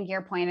 I think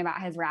your point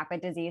about his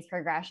rapid disease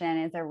progression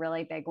is a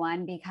really big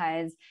one,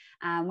 because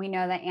we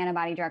know that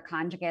antibody drug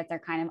conjugates are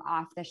kind of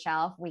off the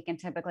shelf. We can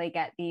typically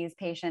get these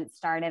patients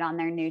started on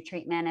their new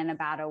treatment in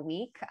about a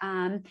week.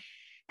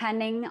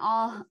 Pending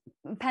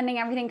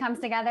everything comes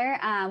together,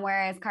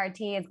 whereas CAR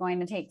T is going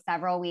to take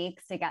several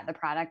weeks to get the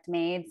product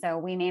made. So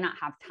we may not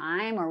have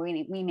time, or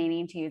we may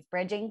need to use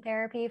bridging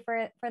therapy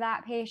for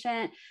that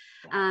patient.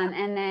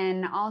 And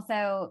then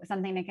also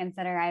something to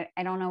consider,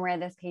 I don't know where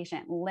this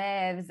patient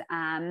lives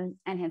and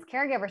his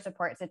caregiver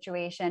support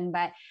situation,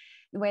 but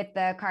with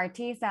the CAR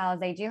T cells,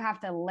 they do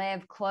have to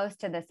live close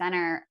to the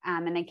center,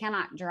 and they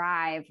cannot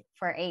drive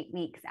for 8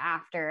 weeks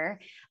after.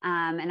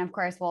 And of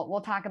course,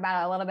 we'll talk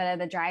about a little bit of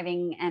the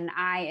driving and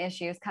eye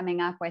issues coming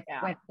up with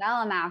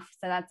belamaf.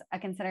 So that's a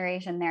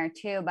consideration there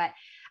too. But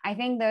I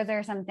think those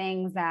are some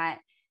things that,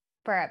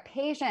 for a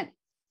patient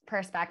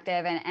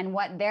perspective and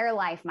what their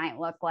life might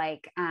look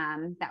like,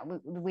 that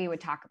we would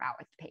talk about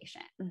with the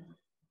patient.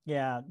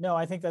 Yeah, no,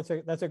 I think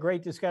that's a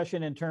great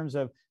discussion in terms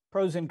of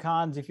pros and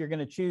cons if you're going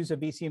to choose a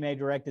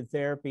BCMA-directed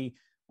therapy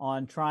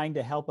on trying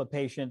to help a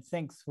patient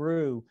think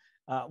through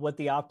what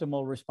the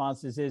optimal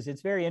responses is.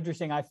 It's very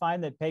interesting. I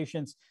find that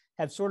patients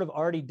have sort of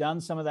already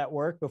done some of that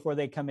work before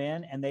they come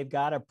in, and they've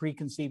got a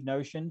preconceived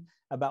notion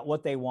about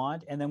what they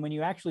want. And then when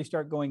you actually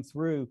start going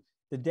through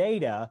the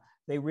data,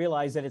 they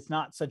realize that it's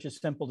not such a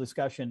simple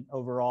discussion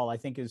overall, I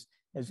think, as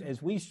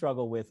we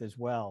struggle with as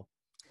well.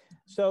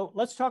 So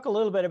let's talk a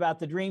little bit about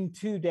the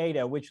DREAM2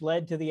 data, which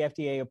led to the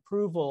FDA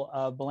approval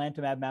of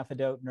belantamab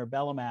mafodotin, or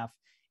belamaf,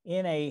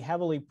 in a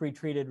heavily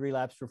pretreated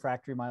relapsed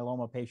refractory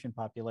myeloma patient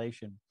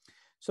population.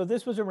 So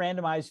this was a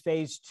randomized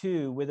phase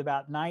 2 with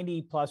about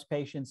 90 plus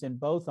patients in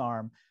both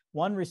arms,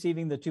 one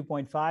receiving the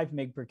 2.5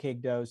 mg per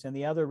kg dose and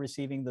the other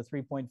receiving the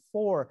 3.4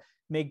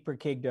 mg per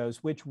kg dose,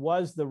 which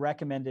was the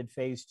recommended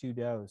phase 2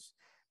 dose.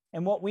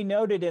 And what we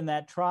noted in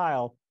that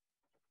trial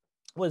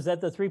was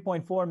that the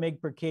 3.4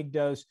 mg per kg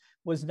dose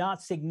was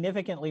not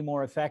significantly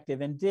more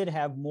effective and did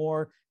have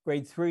more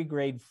grade 3,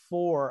 grade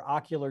 4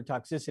 ocular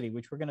toxicity,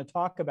 which we're going to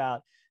talk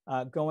about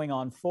going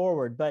on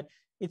forward. But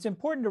it's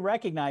important to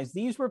recognize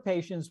these were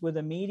patients with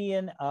a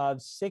median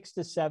of 6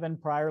 to 7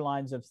 prior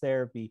lines of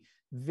therapy,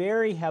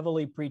 very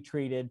heavily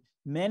pretreated.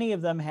 Many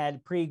of them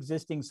had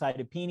pre-existing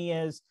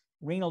cytopenias,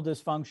 renal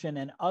dysfunction,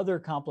 and other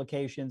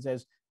complications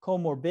as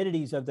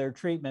comorbidities of their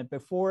treatment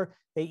before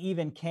they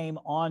even came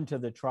onto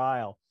the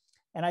trial.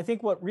 And I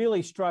think what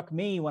really struck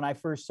me when I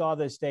first saw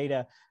this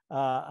data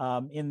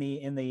in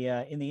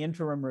the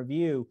interim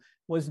review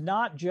was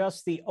not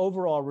just the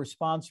overall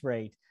response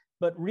rate,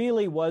 but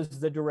really was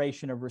the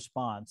duration of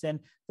response. And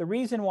the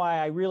reason why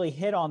I really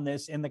hit on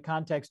this in the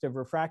context of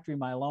refractory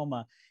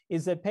myeloma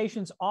is that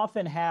patients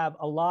often have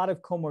a lot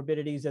of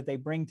comorbidities that they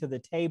bring to the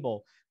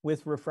table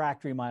with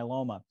refractory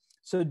myeloma.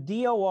 So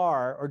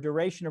DOR, or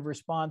duration of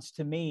response,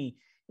 to me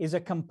is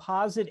a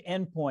composite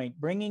endpoint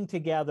bringing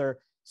together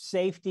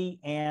safety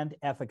and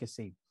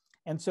efficacy.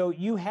 And so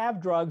you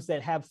have drugs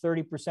that have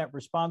 30%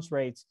 response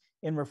rates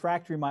in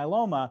refractory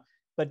myeloma,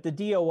 but the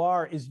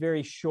DOR is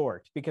very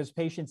short because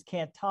patients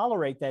can't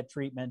tolerate that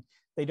treatment.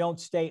 They don't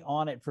stay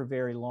on it for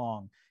very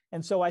long.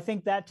 And so I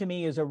think that to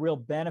me is a real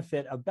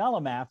benefit of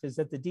belamaf, is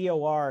that the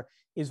DOR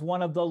is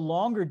one of the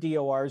longer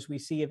DORs we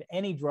see of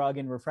any drug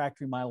in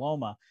refractory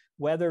myeloma,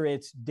 whether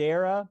it's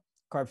DARA,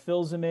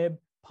 carfilzomib,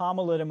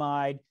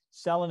 pomalidomide,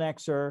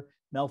 selinexor,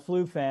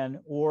 melflufen,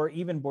 or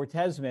even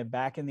bortezomib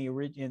back in the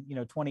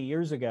original, 20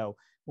 years ago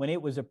when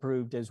it was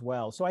approved as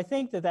well. So I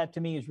think that that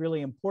to me is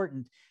really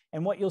important.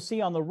 And what you'll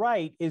see on the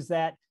right is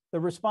that the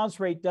response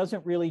rate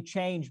doesn't really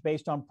change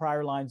based on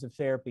prior lines of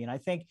therapy. And I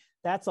think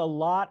that's a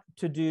lot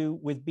to do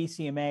with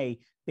BCMA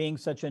being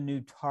such a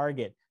new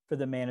target for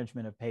the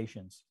management of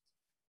patients.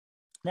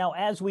 Now,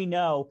 as we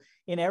know,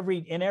 in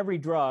every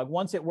drug,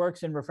 once it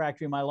works in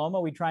refractory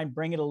myeloma, we try and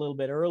bring it a little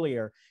bit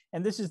earlier.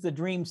 And this is the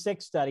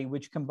DREAM-6 study,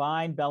 which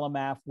combined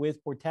belamaf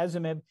with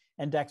bortezomib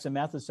and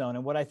dexamethasone.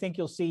 And what I think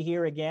you'll see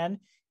here again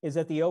is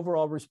that the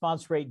overall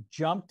response rate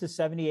jumped to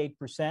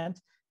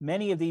 78%.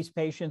 Many of these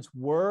patients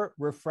were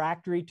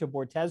refractory to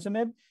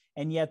bortezomib,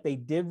 and yet they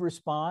did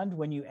respond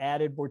when you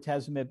added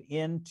bortezomib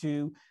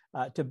into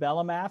to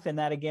belamaf. And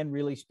that again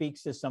really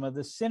speaks to some of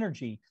the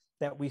synergy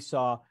that we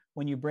saw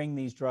when you bring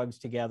these drugs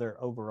together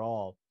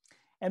overall.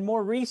 And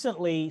more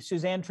recently,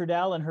 Suzanne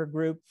Trudell and her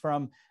group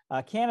from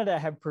Canada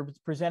have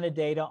presented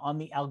data on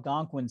the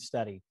Algonquin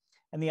study.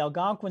 And the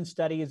Algonquin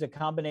study is a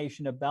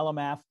combination of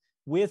belamaf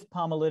with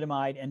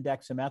pomalidomide and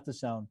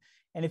dexamethasone.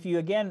 And if you,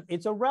 again,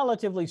 it's a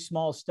relatively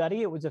small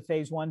study. It was a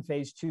phase 1,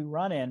 phase 2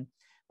 run-in.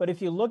 But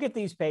if you look at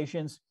these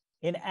patients,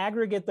 in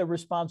aggregate, the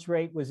response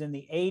rate was in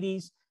the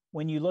 80s.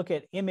 When you look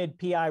at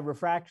IMiD-PI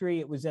refractory,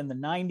 it was in the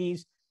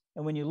 90s.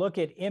 And when you look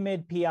at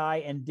IMiD-PI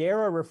and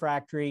DARA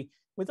refractory,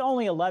 with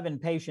only 11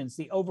 patients,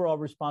 the overall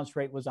response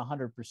rate was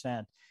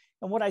 100%.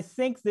 And what I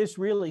think this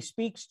really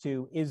speaks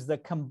to is the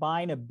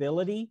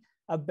combinability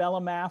of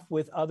belamaf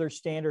with other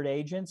standard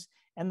agents,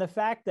 and the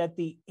fact that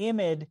the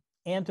IMiD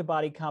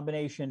antibody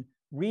combination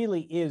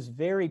really is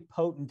very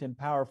potent and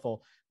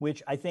powerful,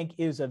 which I think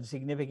is of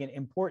significant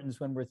importance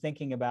when we're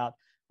thinking about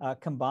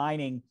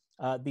combining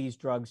these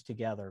drugs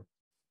together.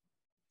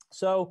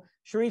 So,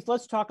 Sharif,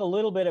 let's talk a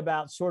little bit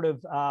about sort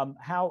of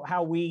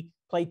how we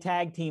play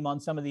tag team on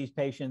some of these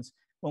patients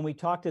when we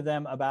talk to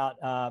them about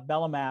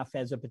belamaf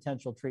as a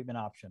potential treatment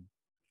option.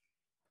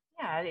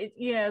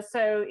 Yeah,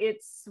 so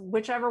it's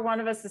whichever one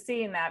of us is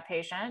seeing that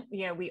patient,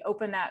 we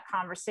open that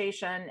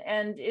conversation,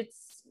 and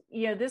it's,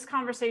 this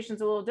conversation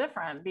is a little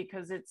different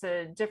because it's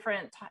a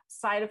different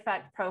side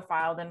effect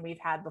profile than we've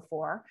had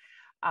before.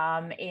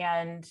 A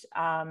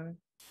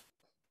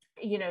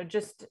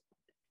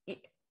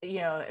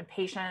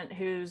patient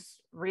who's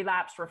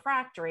relapsed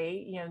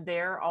refractory,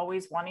 they're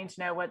always wanting to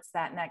know what's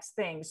that next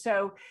thing.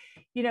 So,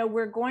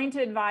 we're going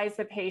to advise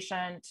the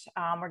patient.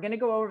 We're going to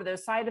go over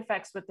those side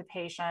effects with the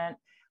patient.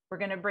 We're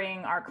going to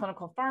bring our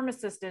clinical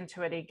pharmacist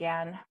into it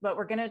again, but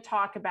we're going to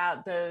talk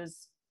about the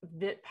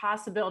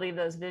possibility of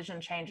those vision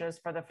changes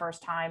for the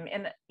first time.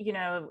 And,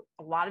 a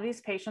lot of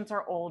these patients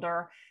are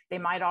older. They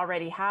might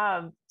already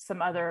have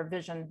some other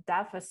vision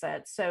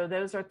deficits. So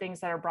those are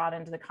things that are brought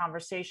into the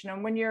conversation.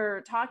 And when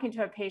you're talking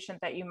to a patient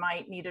that you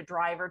might need a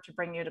driver to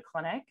bring you to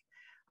clinic,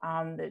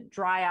 the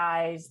dry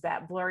eyes,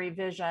 that blurry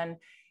vision,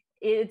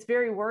 it's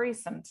very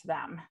worrisome to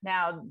them.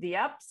 Now, the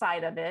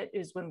upside of it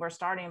is when we're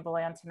starting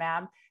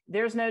belantamab,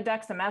 there's no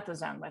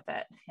dexamethasone with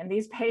it. And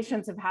these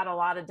patients have had a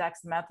lot of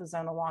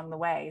dexamethasone along the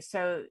way.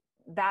 So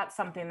that's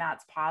something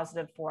that's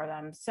positive for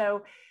them.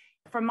 So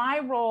from my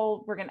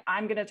role,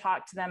 I'm going to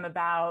talk to them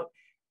about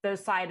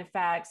those side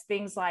effects,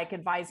 things like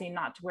advising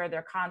not to wear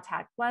their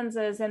contact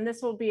lenses. And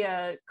this will be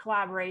a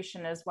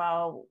collaboration as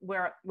well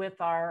with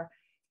our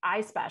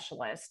eye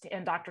specialist.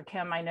 And Dr.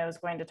 Kim, I know, is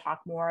going to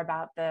talk more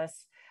about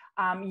this.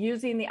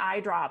 Using the eye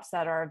drops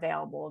that are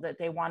available, that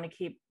they want to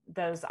keep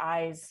those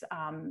eye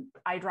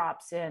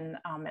drops in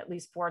at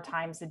least 4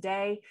 times a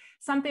day.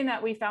 Something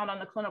that we found on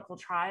the clinical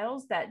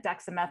trials, that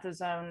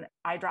dexamethasone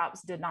eye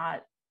drops did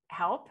not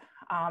help.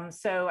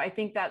 So I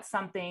think that's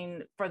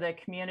something for the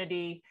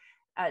community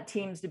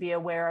teams to be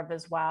aware of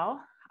as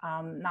well.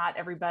 Not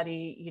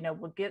everybody,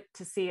 will get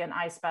to see an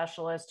eye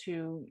specialist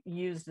who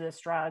used this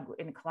drug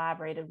and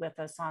collaborated with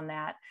us on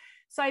that.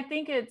 So I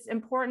think it's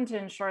important to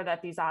ensure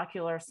that these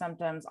ocular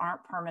symptoms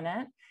aren't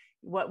permanent.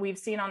 What we've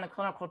seen on the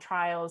clinical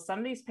trials, some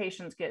of these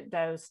patients get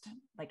dosed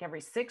like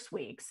every 6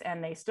 weeks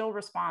and they still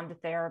respond to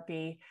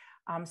therapy.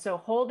 So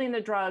holding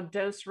the drug,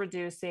 dose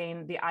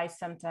reducing the eye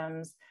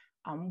symptoms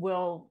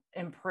will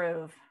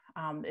improve.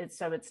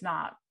 So it's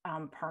not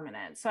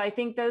permanent. So I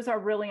think those are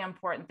really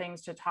important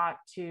things to talk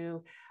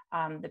to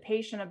the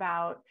patient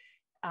about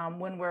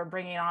when we're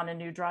bringing on a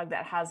new drug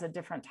that has a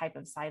different type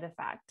of side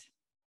effect.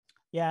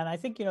 Yeah, and I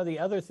think, the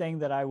other thing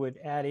that I would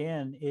add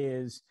in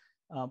is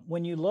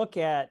when you look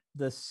at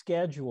the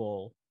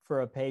schedule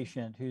for a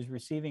patient who's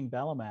receiving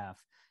belamaf,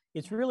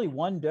 it's really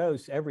one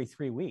dose every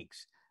 3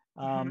 weeks.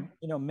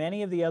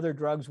 Many of the other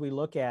drugs we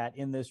look at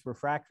in this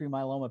refractory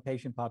myeloma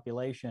patient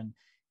population,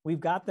 we've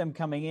got them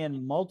coming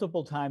in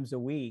multiple times a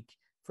week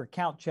for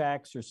count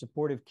checks or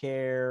supportive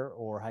care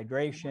or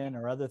hydration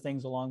or other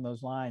things along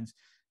those lines.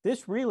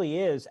 This really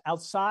is,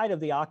 outside of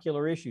the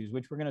ocular issues,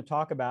 which we're going to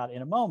talk about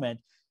in a moment,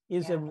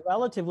 is a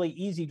relatively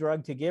easy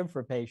drug to give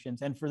for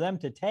patients and for them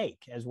to take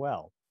as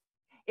well.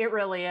 It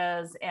really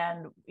is.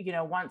 And,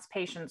 once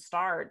patients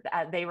start,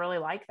 they really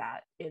like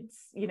that.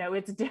 It's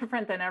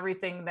different than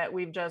everything that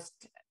we've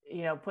just,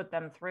 put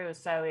them through.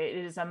 So it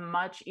is a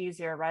much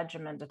easier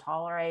regimen to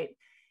tolerate,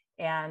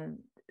 and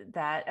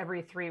that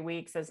every 3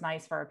 weeks is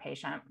nice for a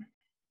patient.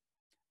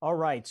 All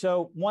right.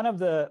 So one of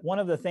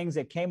the things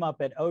that came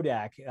up at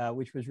ODAC,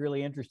 which was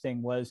really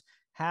interesting, was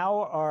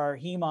how are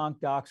hem-onc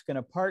docs going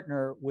to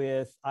partner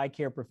with eye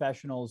care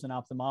professionals and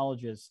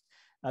ophthalmologists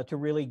to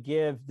really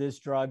give this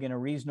drug in a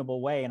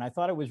reasonable way? And I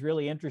thought it was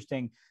really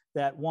interesting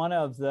that one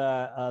of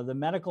the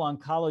medical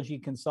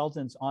oncology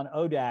consultants on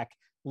ODAC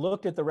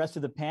looked at the rest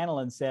of the panel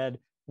and said,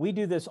 "We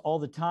do this all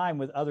the time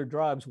with other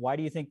drugs. Why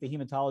do you think the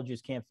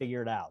hematologists can't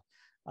figure it out?"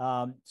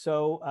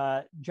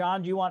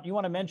 John, do you want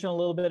to mention a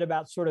little bit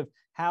about sort of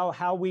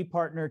how we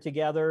partner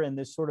together in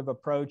this sort of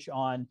approach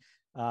on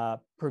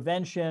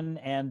prevention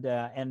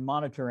and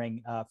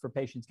monitoring for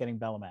patients getting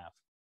belamaf?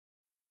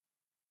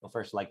 Well,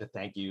 first, I'd like to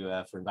thank you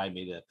for inviting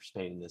me to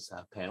participate in this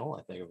panel.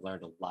 I think I've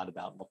learned a lot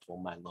about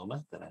multiple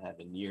myeloma that I have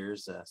in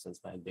years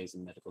since my days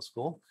in medical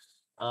school.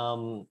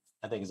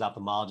 I think as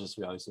ophthalmologists,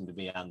 we always seem to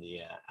be on the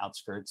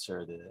outskirts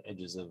or the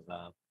edges of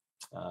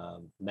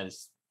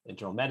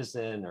internal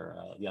medicine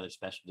or the other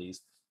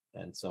specialties.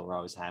 And so we're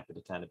always happy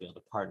to kind of be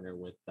able to partner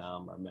with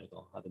our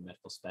other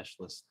medical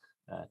specialists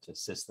to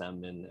assist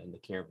them in the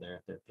care of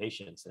their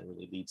patients. And it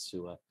really leads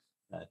to a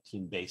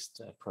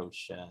team-based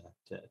approach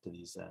to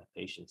these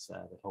patients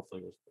that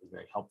hopefully is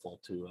very helpful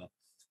to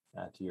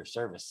your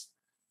service.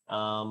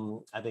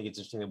 I think it's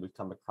interesting that we've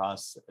come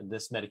across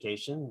this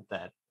medication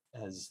that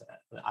has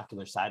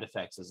ocular side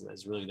effects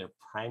as really their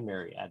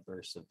primary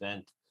adverse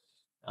event.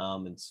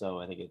 And so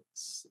I think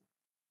it's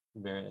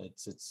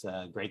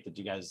great that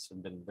you guys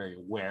have been very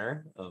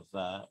aware of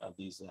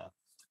these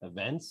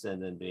events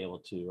and then be able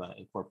to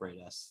incorporate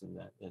us in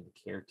the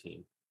care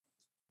team.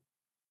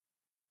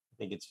 I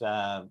think it's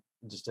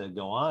just to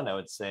go on, I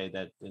would say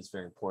that it's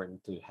very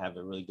important to have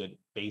a really good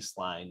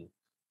baseline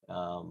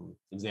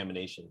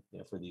examination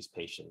for these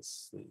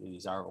patients.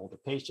 These are older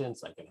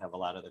patients. I can have a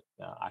lot of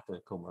the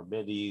ocular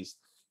comorbidities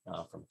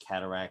from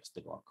cataracts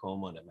to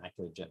glaucoma to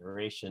macular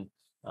degeneration.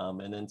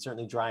 And then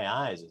certainly dry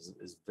eyes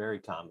is very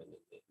common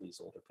in these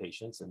older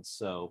patients. And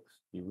so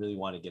you really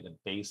want to get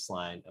a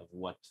baseline of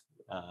what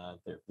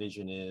their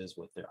vision is,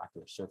 what their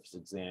ocular surface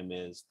exam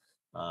is,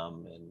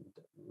 and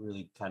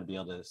really kind of be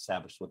able to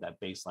establish what that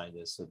baseline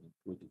is so that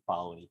we can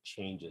follow any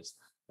changes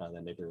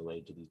that may be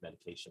related to these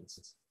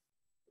medications.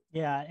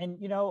 Yeah, and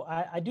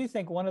I do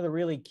think one of the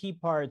really key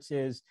parts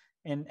is,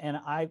 and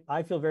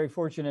I feel very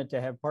fortunate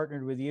to have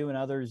partnered with you and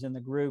others in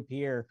the group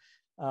here,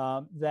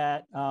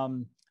 that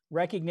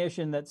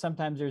recognition that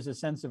sometimes there's a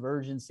sense of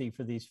urgency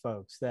for these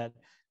folks. That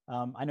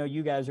I know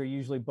you guys are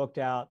usually booked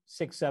out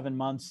 6-7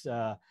 months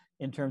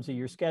in terms of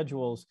your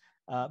schedules,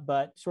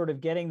 but sort of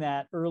getting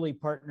that early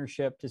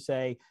partnership to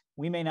say,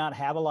 we may not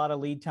have a lot of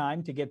lead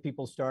time to get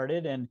people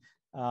started, and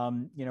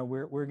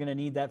we're going to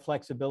need that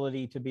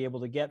flexibility to be able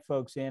to get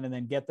folks in and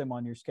then get them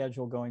on your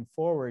schedule going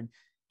forward,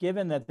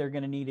 given that they're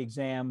going to need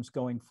exams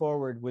going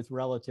forward with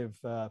relative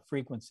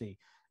frequency.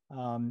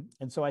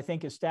 And so I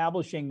think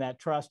establishing that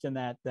trust and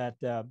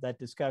that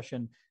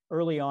discussion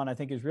early on, I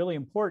think, is really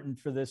important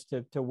for this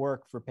to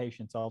work for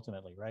patients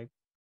ultimately, right?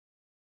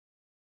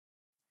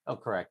 Oh,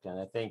 correct. And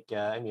I think,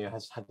 I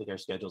think our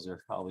schedules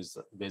are always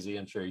busy.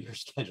 I'm sure your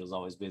schedule is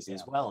always busy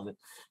as well.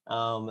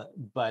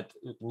 But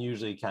we can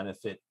usually kind of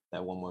fit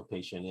that one more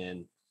patient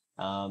in.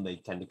 They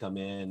tend to come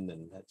in,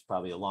 and that's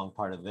probably a long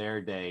part of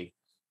their day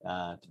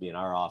to be in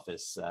our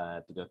office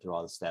to go through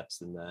all the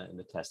steps and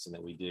the testing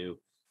that we do.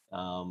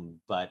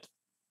 But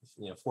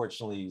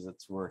fortunately,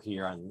 we're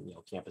here on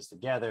campus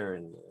together,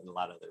 and a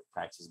lot of other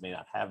practices may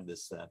not have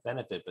this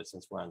benefit. But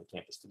since we're on the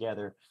campus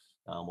together,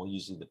 Well,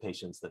 usually the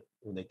patients that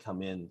when they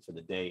come in for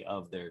the day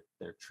of their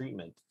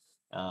treatment,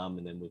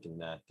 and then we can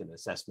get an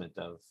assessment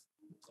of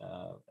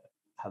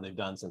how they've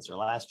done since their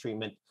last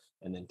treatment,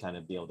 and then kind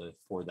of be able to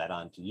forward that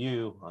on to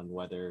you on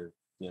whether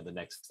the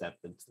next step,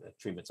 the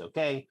treatment's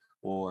okay,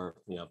 or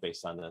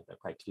based on the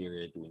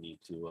criteria, do we need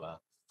to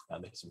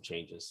make some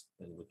changes,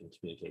 and we can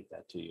communicate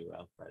that to you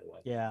right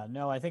away. Yeah,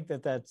 no, I think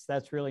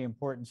that's really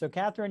important. So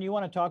Catherine, you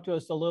want to talk to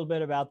us a little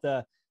bit about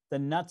the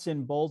nuts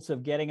and bolts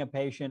of getting a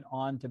patient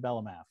on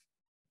tabelamaf?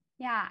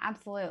 Yeah,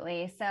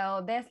 absolutely.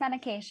 So this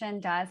medication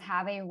does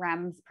have a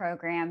REMS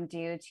program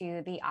due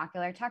to the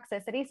ocular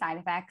toxicity side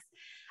effects.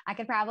 I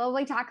could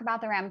probably talk about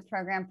the REMS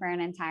program for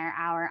an entire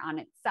hour on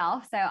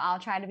itself, so I'll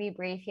try to be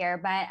brief here.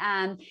 But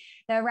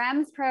the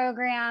REMS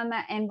program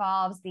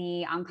involves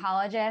the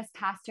oncologist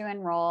has to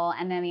enroll,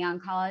 and then the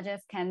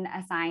oncologist can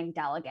assign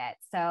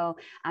delegates. So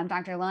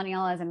Dr.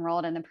 Loniel is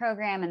enrolled in the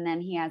program, and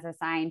then he has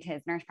assigned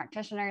his nurse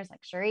practitioners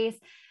like Charisse,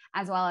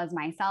 as well as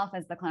myself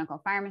as the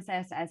clinical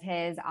pharmacist, as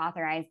his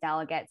authorized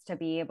delegates to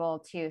be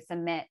able to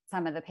submit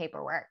some of the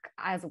paperwork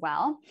as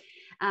well.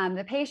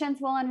 The patients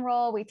will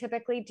enroll. We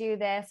typically do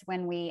this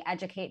when we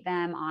educate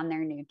them on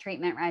their new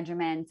treatment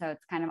regimen. So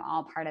it's kind of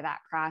all part of that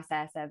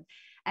process of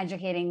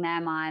educating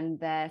them on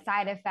the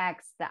side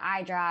effects, the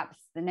eye drops,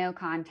 the no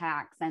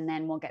contacts, and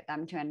then we'll get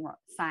them to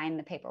sign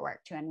the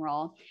paperwork to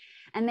enroll.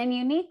 And then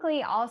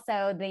uniquely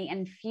also the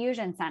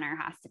infusion center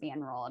has to be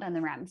enrolled in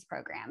the REMS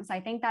program. So I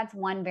think that's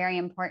one very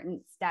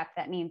important step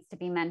that needs to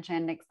be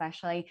mentioned,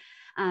 especially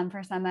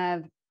for some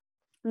of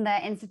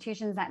the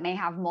institutions that may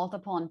have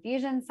multiple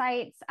infusion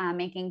sites,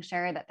 making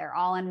sure that they're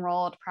all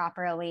enrolled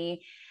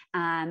properly.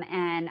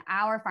 And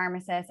our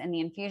pharmacists in the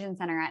infusion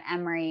center at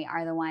Emory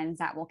are the ones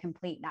that will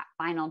complete that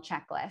final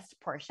checklist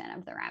portion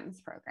of the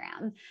REMS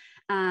program.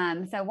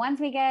 So once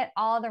we get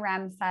all the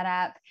REMS set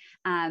up,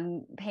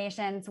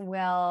 patients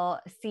will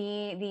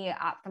see the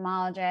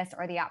ophthalmologist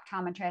or the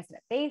optometrist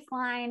at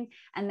baseline,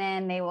 and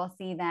then they will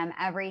see them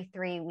every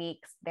 3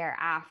 weeks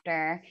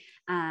thereafter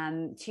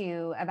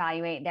to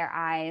evaluate their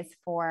eyes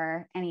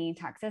for any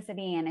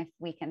toxicity and if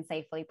we can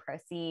safely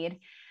proceed.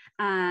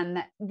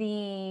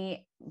 The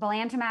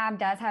belantamab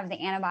does have the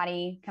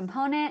antibody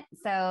component,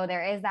 so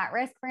there is that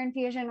risk for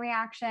infusion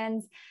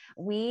reactions.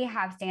 We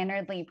have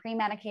standardly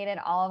pre-medicated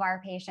all of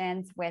our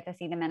patients with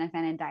acetaminophen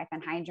and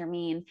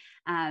diphenhydramine.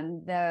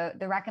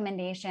 The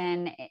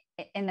recommendation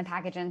in the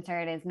package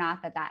insert is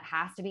not that that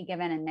has to be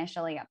given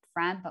initially up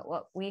front, but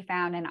what we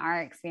found in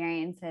our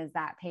experience is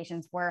that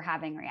patients were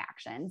having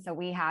reactions. So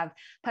we have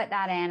put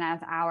that in as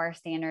our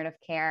standard of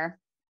care.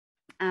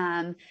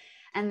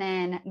 And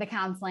then the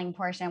counseling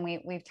portion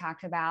we've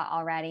talked about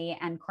already,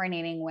 and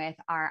coordinating with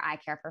our eye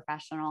care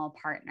professional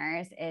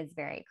partners is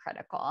very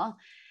critical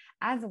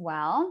as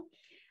well.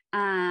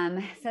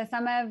 So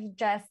some of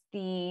just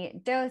the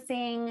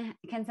dosing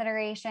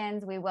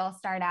considerations, we will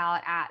start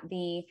out at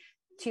the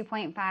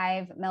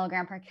 2.5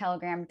 milligram per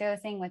kilogram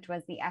dosing, which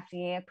was the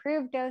FDA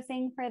approved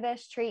dosing for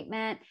this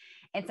treatment.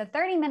 It's a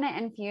 30-minute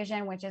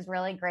infusion, which is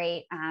really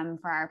great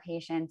for our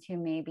patients who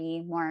may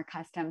be more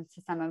accustomed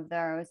to some of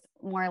those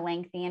more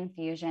lengthy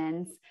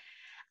infusions.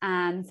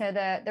 So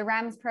the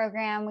REMS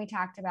program, we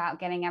talked about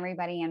getting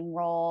everybody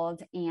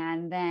enrolled,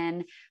 and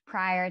then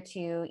prior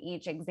to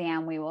each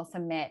exam, we will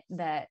submit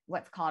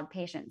what's called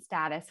patient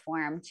status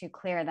form to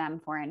clear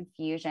them for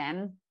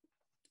infusion.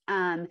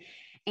 And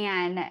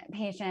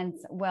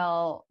patients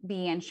will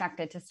be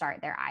instructed to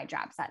start their eye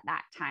drops at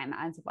that time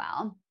as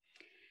well.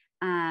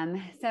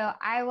 So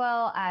I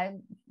will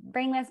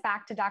bring this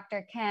back to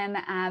Dr. Kim,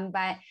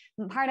 but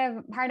part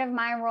of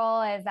my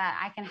role is that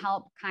I can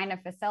help kind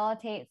of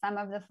facilitate some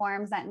of the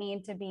forms that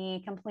need to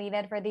be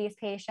completed for these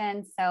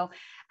patients. So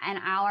in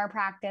our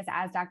practice,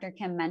 as Dr.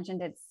 Kim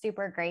mentioned, it's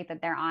super great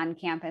that they're on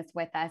campus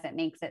with us. It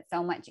makes it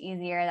so much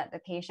easier that the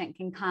patient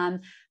can come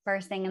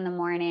first thing in the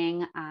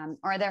morning,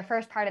 or their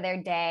first part of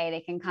their day.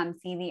 They can come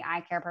see the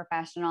eye care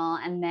professional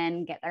and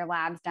then get their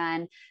labs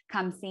done,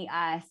 come see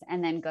us,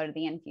 and then go to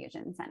the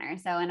infusion center.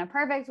 So in a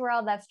perfect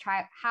world, that's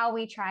how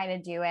we try to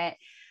do it,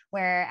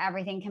 where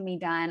everything can be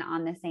done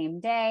on the same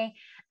day.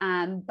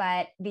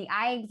 But the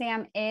eye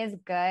exam is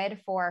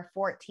good for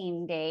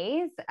 14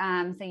 days.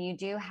 So you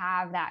do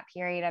have that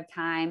period of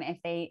time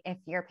if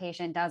your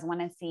patient does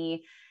want to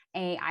see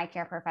a eye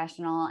care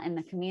professional in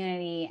the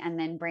community and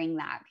then bring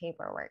that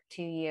paperwork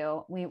to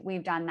you.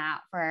 We've done that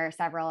for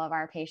several of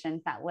our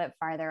patients that live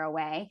farther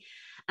away.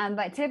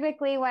 But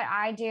typically what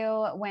I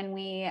do when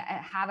we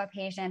have a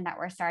patient that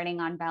we're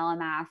starting on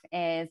belamaf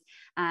is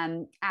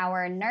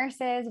our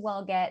nurses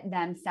will get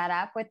them set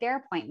up with their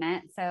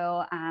appointment.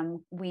 So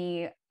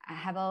we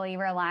heavily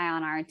rely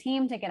on our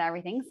team to get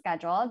everything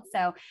scheduled.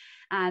 So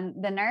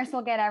the nurse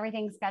will get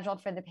everything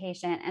scheduled for the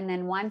patient. And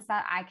then once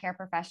that eye care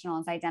professional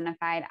is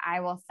identified,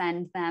 I will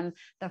send them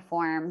the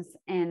forms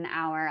in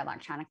our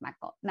electronic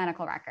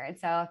medical record.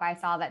 So if I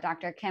saw that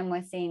Dr. Kim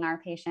was seeing our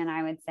patient,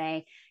 I would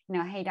say,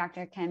 hey,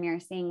 Dr. Kim,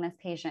 you're seeing this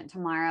patient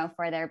tomorrow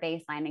for their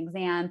baseline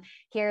exam.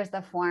 Here's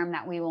the form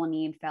that we will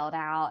need filled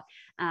out.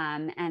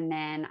 And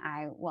then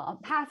I will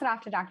pass it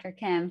off to Dr.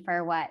 Kim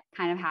for what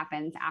kind of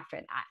happens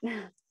after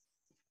that.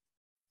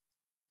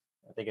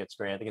 I think it's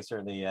great. I think it's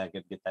certainly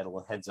good to get that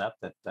little heads up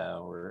that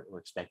we're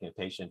expecting a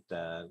patient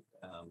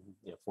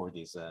for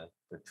these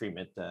for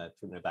treatment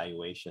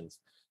evaluations.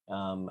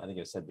 I think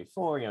I said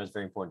before, it's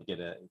very important to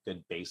get a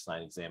good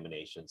baseline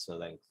examination. So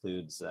that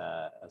includes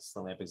a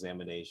slit lamp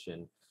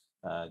examination,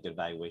 good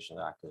evaluation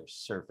of the ocular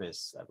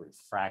surface, a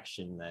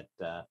refraction that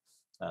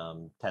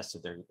tests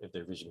if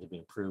their vision can be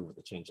improved with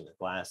the change in their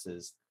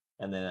glasses,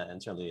 and then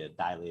and certainly a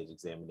dilated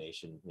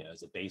examination,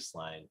 as a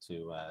baseline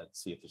to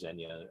see if there's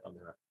any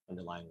other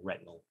underlying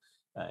retinal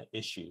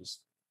issues.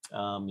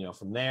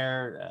 From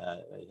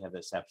there, you have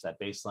this after that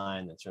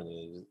baseline, then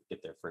certainly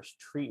get their first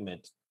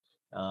treatment.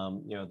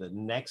 The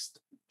next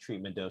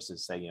treatment dose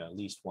is, say, at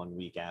least 1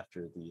 week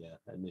after the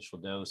initial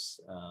dose,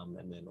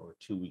 and then or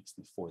 2 weeks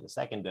before the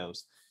second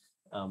dose.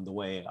 The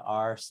way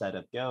our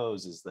setup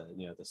goes is that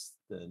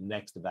the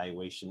next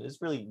evaluation is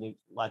really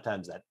a lot of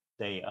times that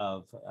day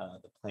of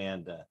the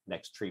planned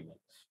next treatment.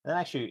 And that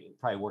actually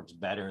probably works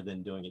better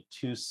than doing it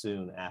too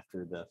soon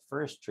after the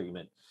first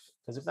treatment,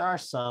 because if there are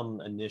some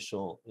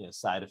initial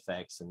side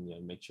effects, and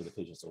make sure the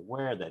patient's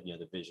aware that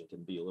the vision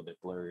can be a little bit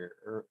blurrier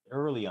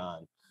early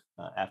on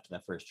after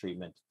that first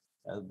treatment,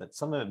 but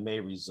some of it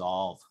may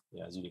resolve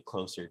as you get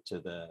closer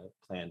to the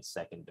planned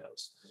second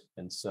dose.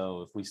 And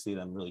so if we see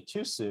them really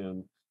too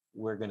soon,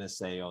 we're going to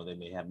say, they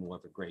may have more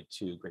of a grade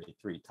 2, grade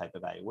 3 type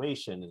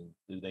evaluation, and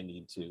do they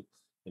need to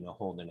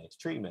hold their next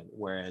treatment?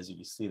 Whereas if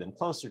you see them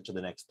closer to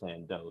the next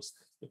planned dose,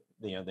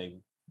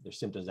 their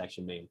symptoms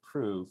actually may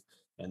improve,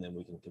 and then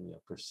we can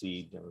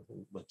proceed, or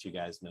let you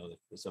guys know that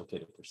it's okay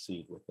to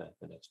proceed with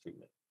the next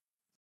treatment.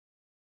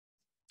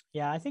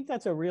 Yeah, I think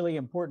that's a really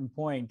important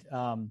point,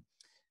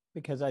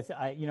 because I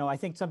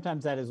think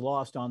sometimes that is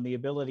lost on the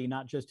ability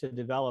not just to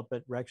develop,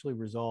 but actually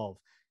resolve.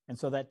 And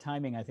so that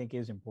timing, I think,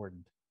 is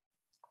important.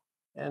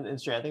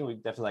 And sure, I think we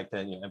definitely like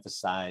to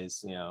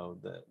emphasize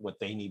what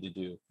they need to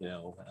do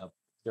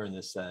during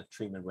this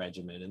treatment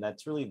regimen, and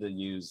that's really to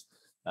use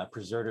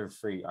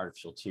preservative-free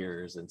artificial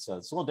tears. And so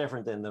it's a little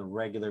different than the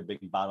regular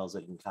big bottles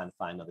that you can kind of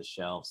find on the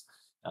shelves.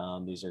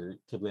 These are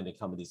typically going to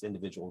come with these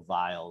individual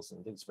vials, and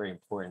I think it's very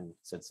important,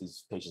 since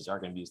these patients are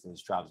going to be using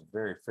these drops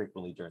very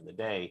frequently during the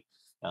day,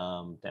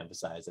 to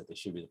emphasize that they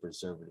should be the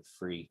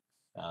preservative-free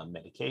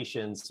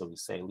medications. So we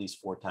say at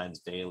least 4 times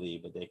daily,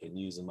 but they can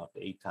use them up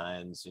to 8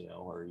 times,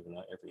 or even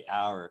every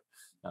hour,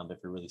 if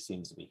it really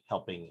seems to be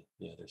helping,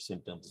 their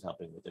symptoms,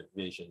 helping with their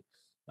vision.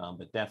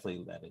 But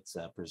definitely that it's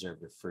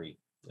preservative-free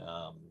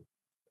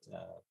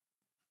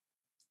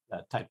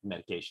type of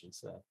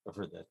medications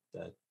for the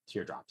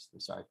teardrops. I'm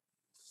sorry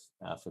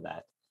for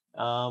that.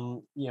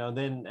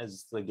 Then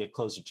as they get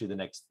closer to the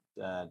next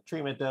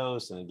treatment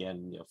dose, and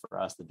again,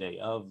 for us, the day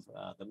of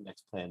the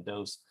next planned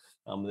dose,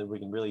 then we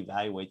can really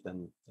evaluate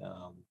them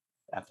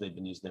after they've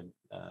been using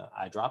their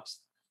eye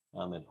drops,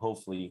 and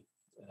hopefully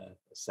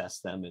assess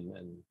them,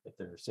 and if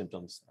their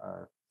symptoms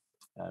are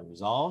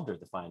resolved or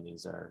the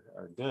findings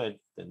are good,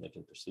 then they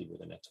can proceed with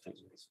the next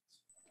treatment.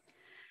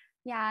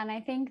 Yeah, and I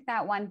think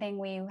that one thing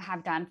we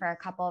have done for a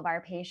couple of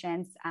our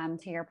patients,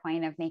 to your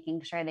point of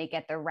making sure they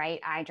get the right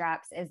eye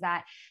drops, is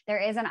that there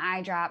is an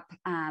eye drop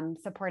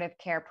supportive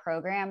care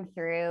program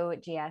through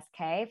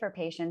GSK for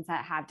patients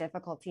that have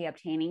difficulty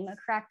obtaining the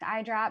correct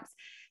eye drops.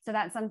 So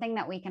that's something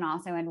that we can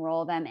also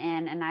enroll them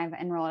in. And I've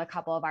enrolled a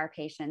couple of our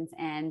patients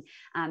in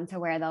to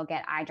where they'll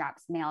get eye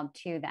drops mailed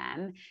to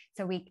them.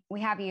 So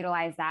we have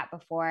utilized that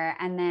before.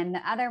 And then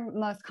the other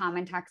most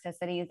common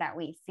toxicities that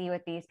we see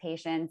with these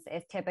patients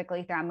is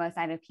typically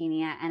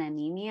thrombocytopenia and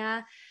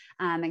anemia,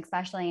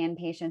 especially in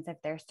patients if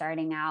they're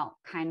starting out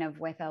kind of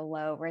with a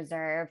low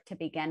reserve to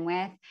begin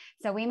with.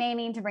 So we may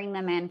need to bring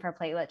them in for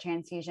platelet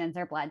transfusions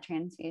or blood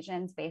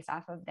transfusions based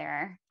off of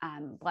their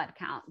blood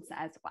counts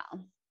as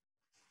well.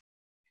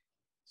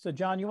 So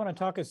John, you want to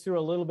talk us through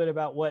a little bit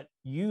about what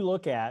you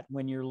look at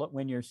when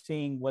you're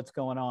seeing what's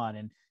going on?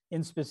 And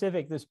in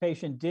specific, this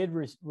patient did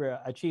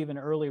achieve an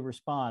early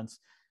response,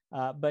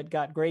 but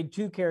got grade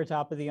 2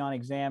 keratopathy on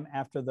exam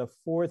after the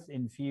 4th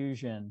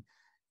infusion.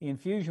 The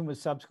infusion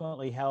was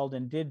subsequently held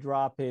and did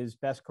drop his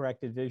best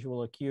corrected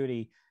visual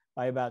acuity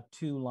by about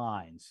 2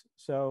 lines.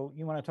 So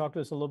you want to talk to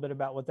us a little bit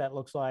about what that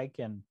looks like?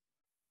 And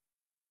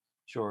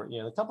sure.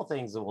 A couple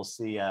things that we'll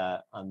see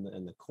in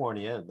the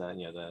cornea,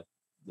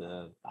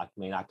 the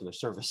main ocular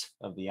surface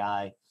of the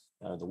eye,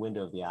 the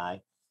window of the eye,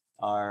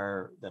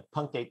 are the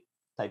punctate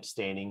type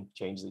staining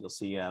change that you'll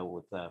see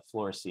with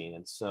fluorescein.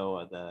 And so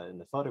in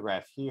the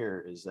photograph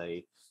here is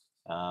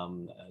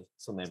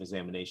some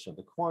examination of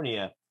the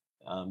cornea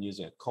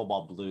using a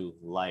cobalt blue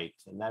light,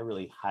 and that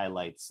really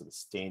highlights the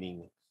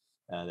staining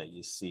that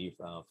you see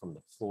from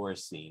the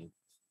fluorescein.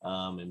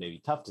 And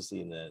maybe tough to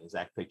see in the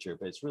exact picture,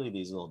 but it's really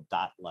these little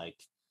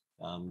dot-like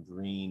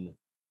green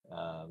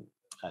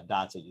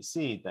dots that you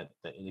see that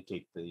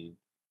indicate that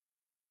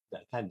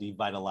kind of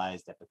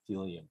devitalized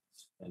epithelium,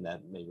 and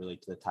that may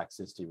relate to the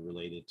toxicity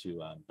related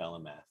to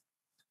belamaf.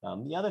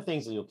 The other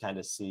things that you'll kind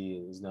of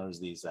see is known as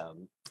these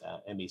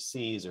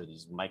MECs, or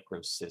these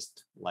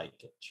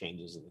microcyst-like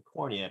changes in the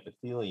cornea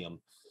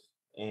epithelium.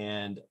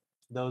 And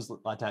those, a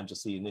lot of times you'll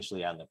see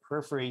initially on the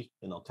periphery,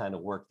 and they'll kind of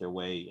work their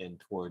way in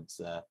towards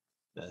the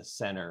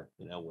center,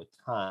 with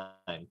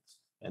time.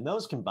 And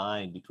those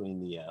combined between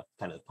the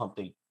kind of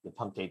the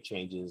punctate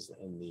changes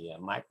and the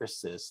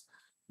microcysts,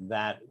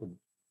 that would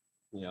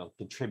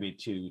contribute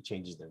to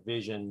changes in their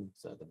vision,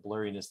 so the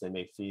blurriness they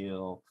may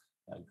feel,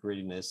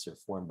 grittiness or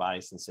foreign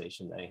body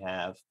sensation they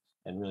have,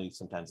 and really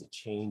sometimes a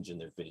change in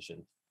their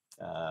vision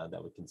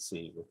that we can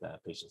see with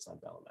patients on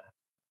belamaf.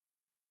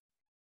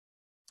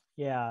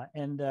 Yeah,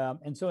 and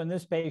so in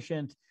this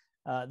patient,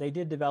 they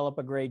did develop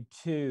a grade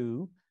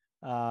 2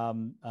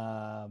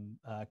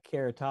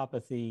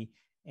 keratopathy,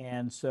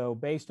 and so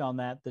based on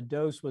that, the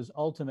dose was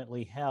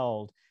ultimately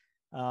held.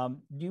 Do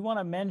you want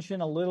to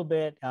mention a little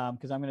bit,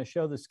 because I'm going to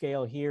show the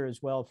scale here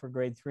as well for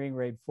grade 3 and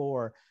grade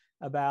 4,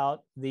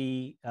 about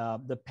the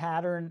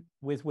pattern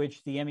with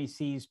which the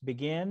MECs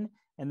begin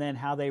and then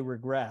how they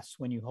regress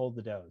when you hold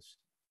the dose?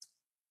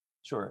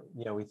 Sure.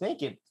 We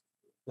think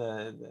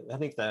I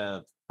think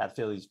the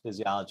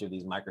pathophysiology of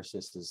these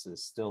microcysts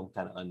is still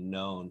kind of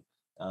unknown,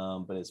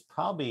 but it's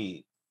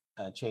probably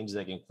changes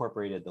that get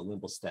incorporated the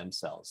limbal stem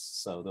cells.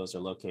 So those are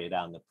located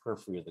out in the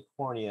periphery of the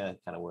cornea,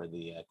 kind of where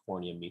the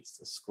cornea meets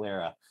the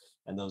sclera.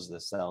 And those are the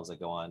cells that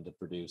go on to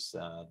produce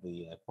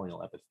the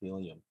corneal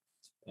epithelium.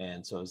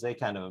 And so as they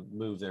kind of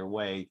move their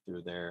way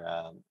through their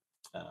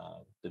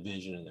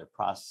division and their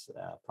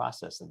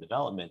process and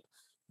development,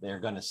 they're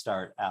going to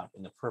start out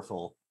in the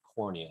peripheral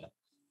cornea.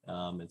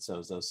 And so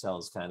as those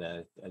cells kind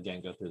of,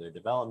 again, go through their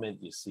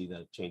development, you see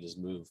the changes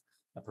move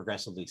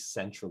progressively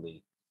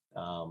centrally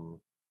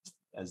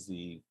as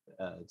the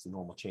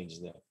normal changes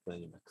in the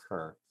epithelium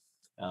occur.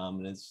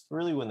 And it's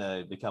really when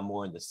they become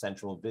more in the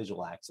central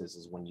visual axis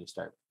is when you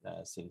start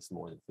seeing some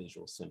more of the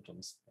visual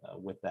symptoms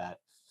with that.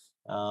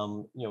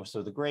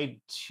 So the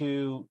grade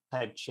 2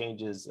 type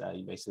changes,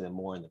 you may see them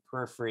more in the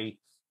periphery.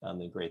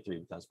 Then grade 3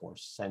 becomes more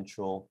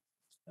central.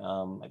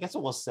 I guess I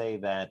will say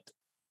that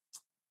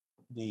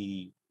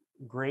the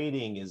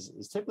grading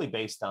is typically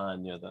based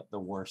on the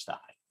worst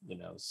eye.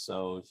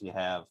 So if you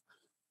have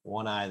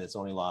one eye that's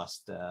only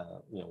lost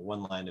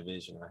one line of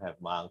vision or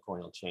have mild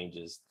corneal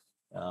changes,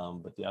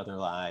 but the other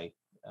eye,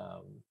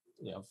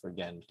 for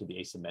again, to be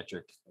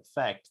asymmetric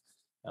effect,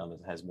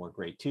 it has more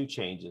grade 2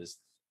 changes,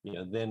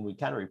 then we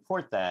kind of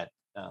report that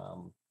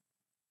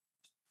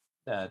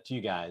to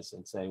you guys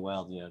and say,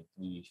 well, do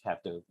you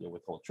have to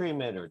withhold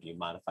treatment, or do you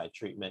modify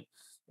treatment?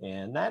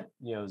 And that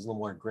is a little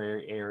more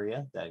gray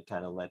area that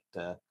kind of let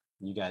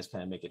you guys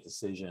kind of make a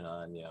decision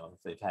on,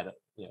 if they've had a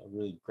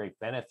really great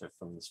benefit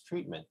from this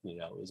treatment,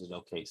 is it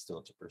okay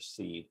still to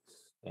proceed?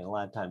 And a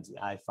lot of times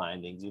the eye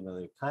findings, even though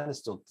they're kind of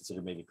still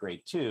considered maybe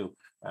grade 2,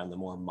 are on the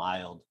more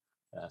mild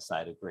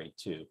side of grade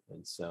 2.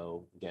 And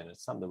so again,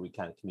 it's something that we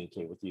kind of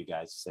communicate with you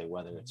guys to say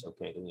whether it's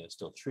okay to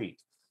still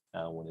treat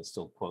when it's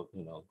still, quote,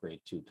 grade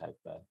 2 type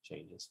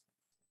changes.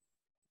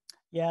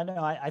 Yeah,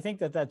 no, I think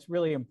that's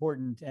really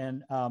important.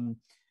 And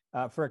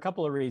for a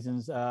couple of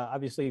reasons,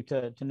 obviously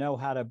to know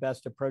how to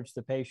best approach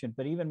the patient,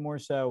 but even more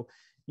so,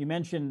 you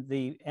mentioned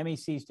the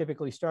MECs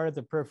typically start at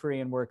the periphery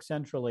and work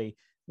centrally.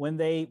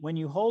 When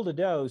you hold a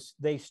dose,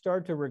 they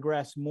start to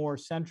regress more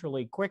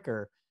centrally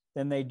quicker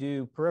than they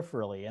do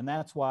peripherally. And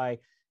that's why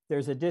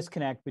there's a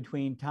disconnect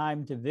between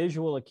time to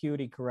visual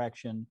acuity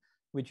correction,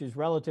 which is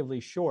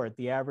relatively short,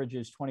 the average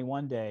is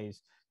 21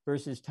 days,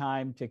 versus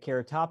time to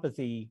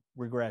keratopathy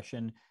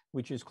regression,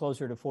 which is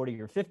closer to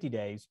 40 or 50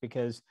 days,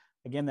 because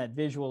again, that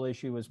visual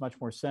issue is much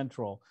more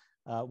central,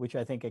 which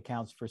I think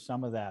accounts for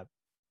some of that.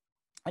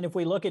 And if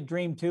we look at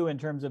DREAM2 in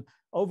terms of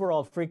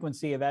overall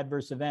frequency of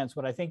adverse events,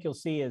 what I think you'll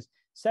see is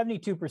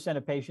 72%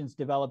 of patients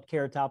developed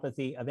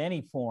keratopathy of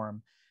any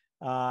form,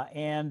 but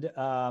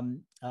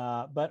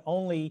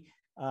only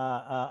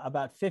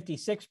about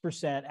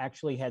 56%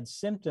 actually had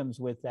symptoms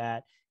with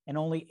that, and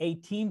only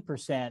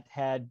 18%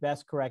 had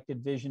best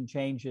corrected vision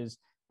changes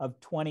of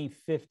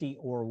 20/50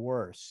 or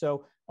worse.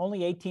 So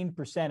only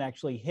 18%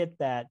 actually hit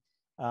that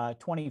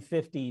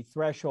 20/50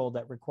 threshold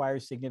that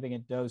requires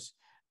significant dose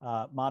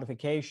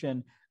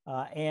modification,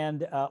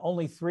 and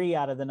only 3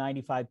 out of the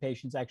 95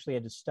 patients actually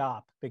had to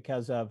stop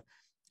because of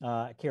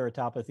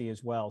keratopathy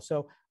as well.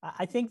 So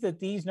I think that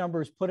these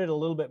numbers put it a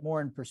little bit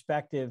more in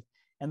perspective,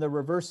 and the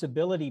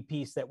reversibility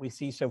piece that we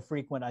see so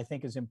frequent, I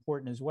think, is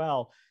important as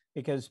well,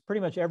 because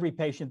pretty much every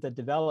patient that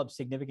develops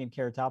significant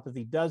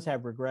keratopathy does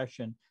have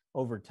regression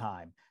over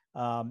time.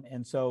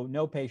 And so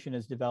no patient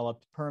has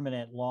developed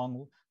permanent,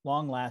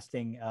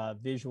 long-lasting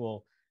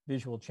visual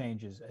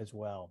changes as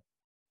well.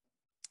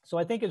 So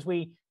I think as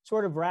we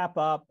sort of wrap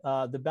up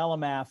the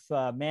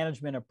belamaf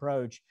management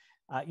approach,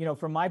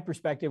 From my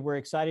perspective, we're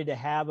excited to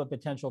have a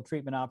potential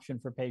treatment option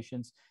for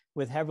patients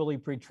with heavily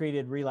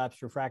pretreated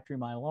relapsed refractory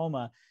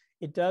myeloma.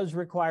 It does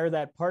require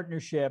that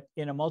partnership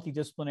in a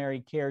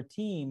multidisciplinary care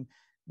team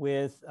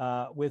with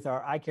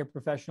our eye care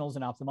professionals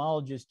and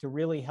ophthalmologists to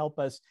really help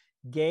us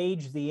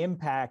gauge the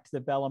impact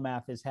that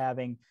belamaf is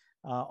having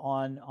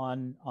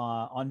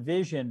on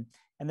vision,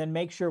 and then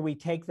make sure we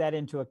take that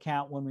into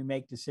account when we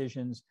make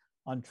decisions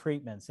on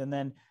treatments. And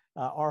then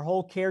our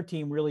whole care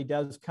team really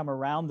does come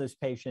around this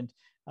patient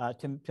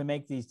to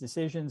make these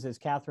decisions. As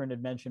Catherine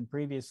had mentioned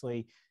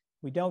previously,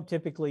 we don't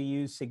typically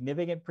use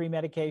significant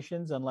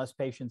pre-medications unless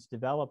patients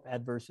develop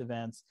adverse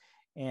events.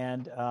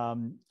 And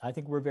I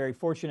think we're very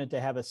fortunate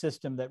to have a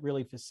system that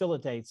really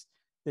facilitates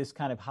this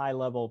kind of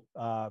high-level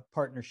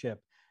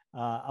partnership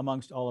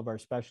amongst all of our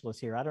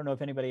specialists here. I don't know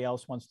if anybody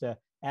else wants to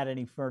add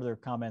any further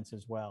comments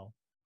as well.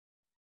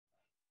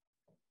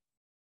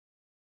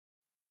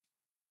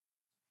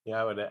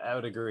 Yeah, I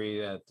would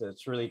agree that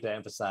it's really to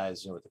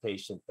emphasize, with the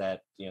patient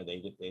that,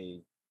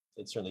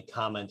 they certainly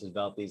commented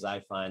about these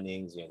eye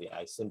findings, the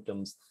eye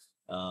symptoms,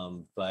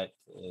 but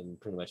in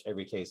pretty much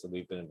every case that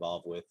we've been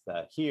involved with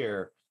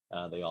here,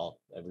 they all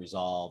have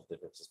resolved.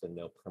 There's just been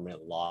no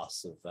permanent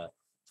loss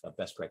of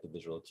best corrected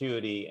visual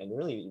acuity, and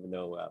really even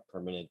no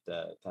permanent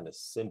kind of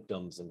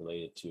symptoms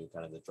related to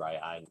kind of the dry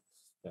eye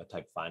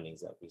type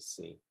findings that we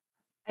see.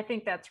 I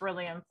think that's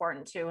really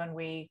important too, and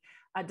we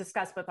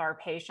discuss with our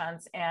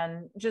patients,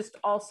 and just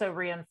also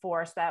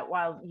reinforce that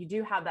while you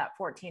do have that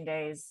 14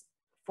 days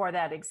for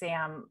that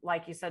exam,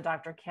 like you said,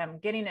 Dr. Kim,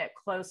 getting it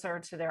closer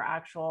to their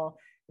actual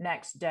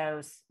next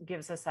dose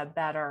gives us a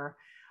better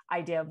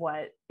idea of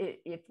what,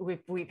 if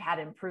we've had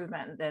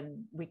improvement,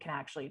 then we can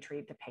actually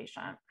treat the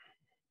patient.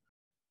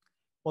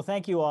 Well,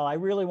 thank you all. I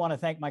really want to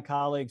thank my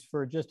colleagues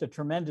for just a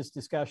tremendous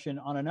discussion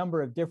on a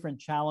number of different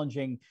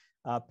challenging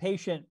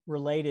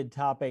patient-related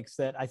topics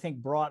that I think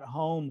brought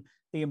home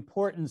the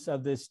importance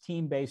of this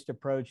team-based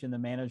approach in the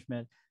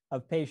management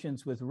of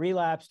patients with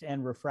relapsed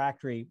and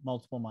refractory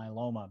multiple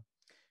myeloma.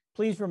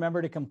 Please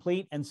remember to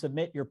complete and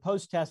submit your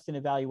post-test and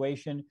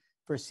evaluation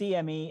for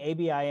CME,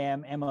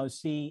 ABIM,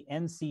 MOC,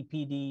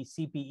 NCPD,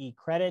 CPE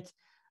credit.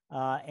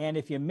 And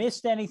if you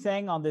missed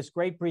anything on this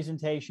great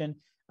presentation,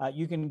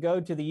 you can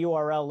go to the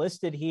URL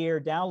listed here,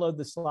 download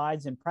the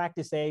slides and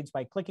practice aids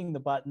by clicking the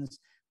buttons,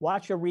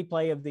 watch a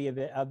replay of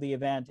the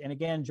event, and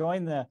again,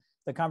 join the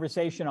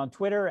conversation on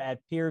Twitter at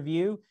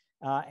PeerView.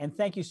 And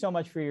thank you so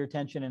much for your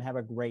attention, and have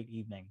a great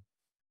evening.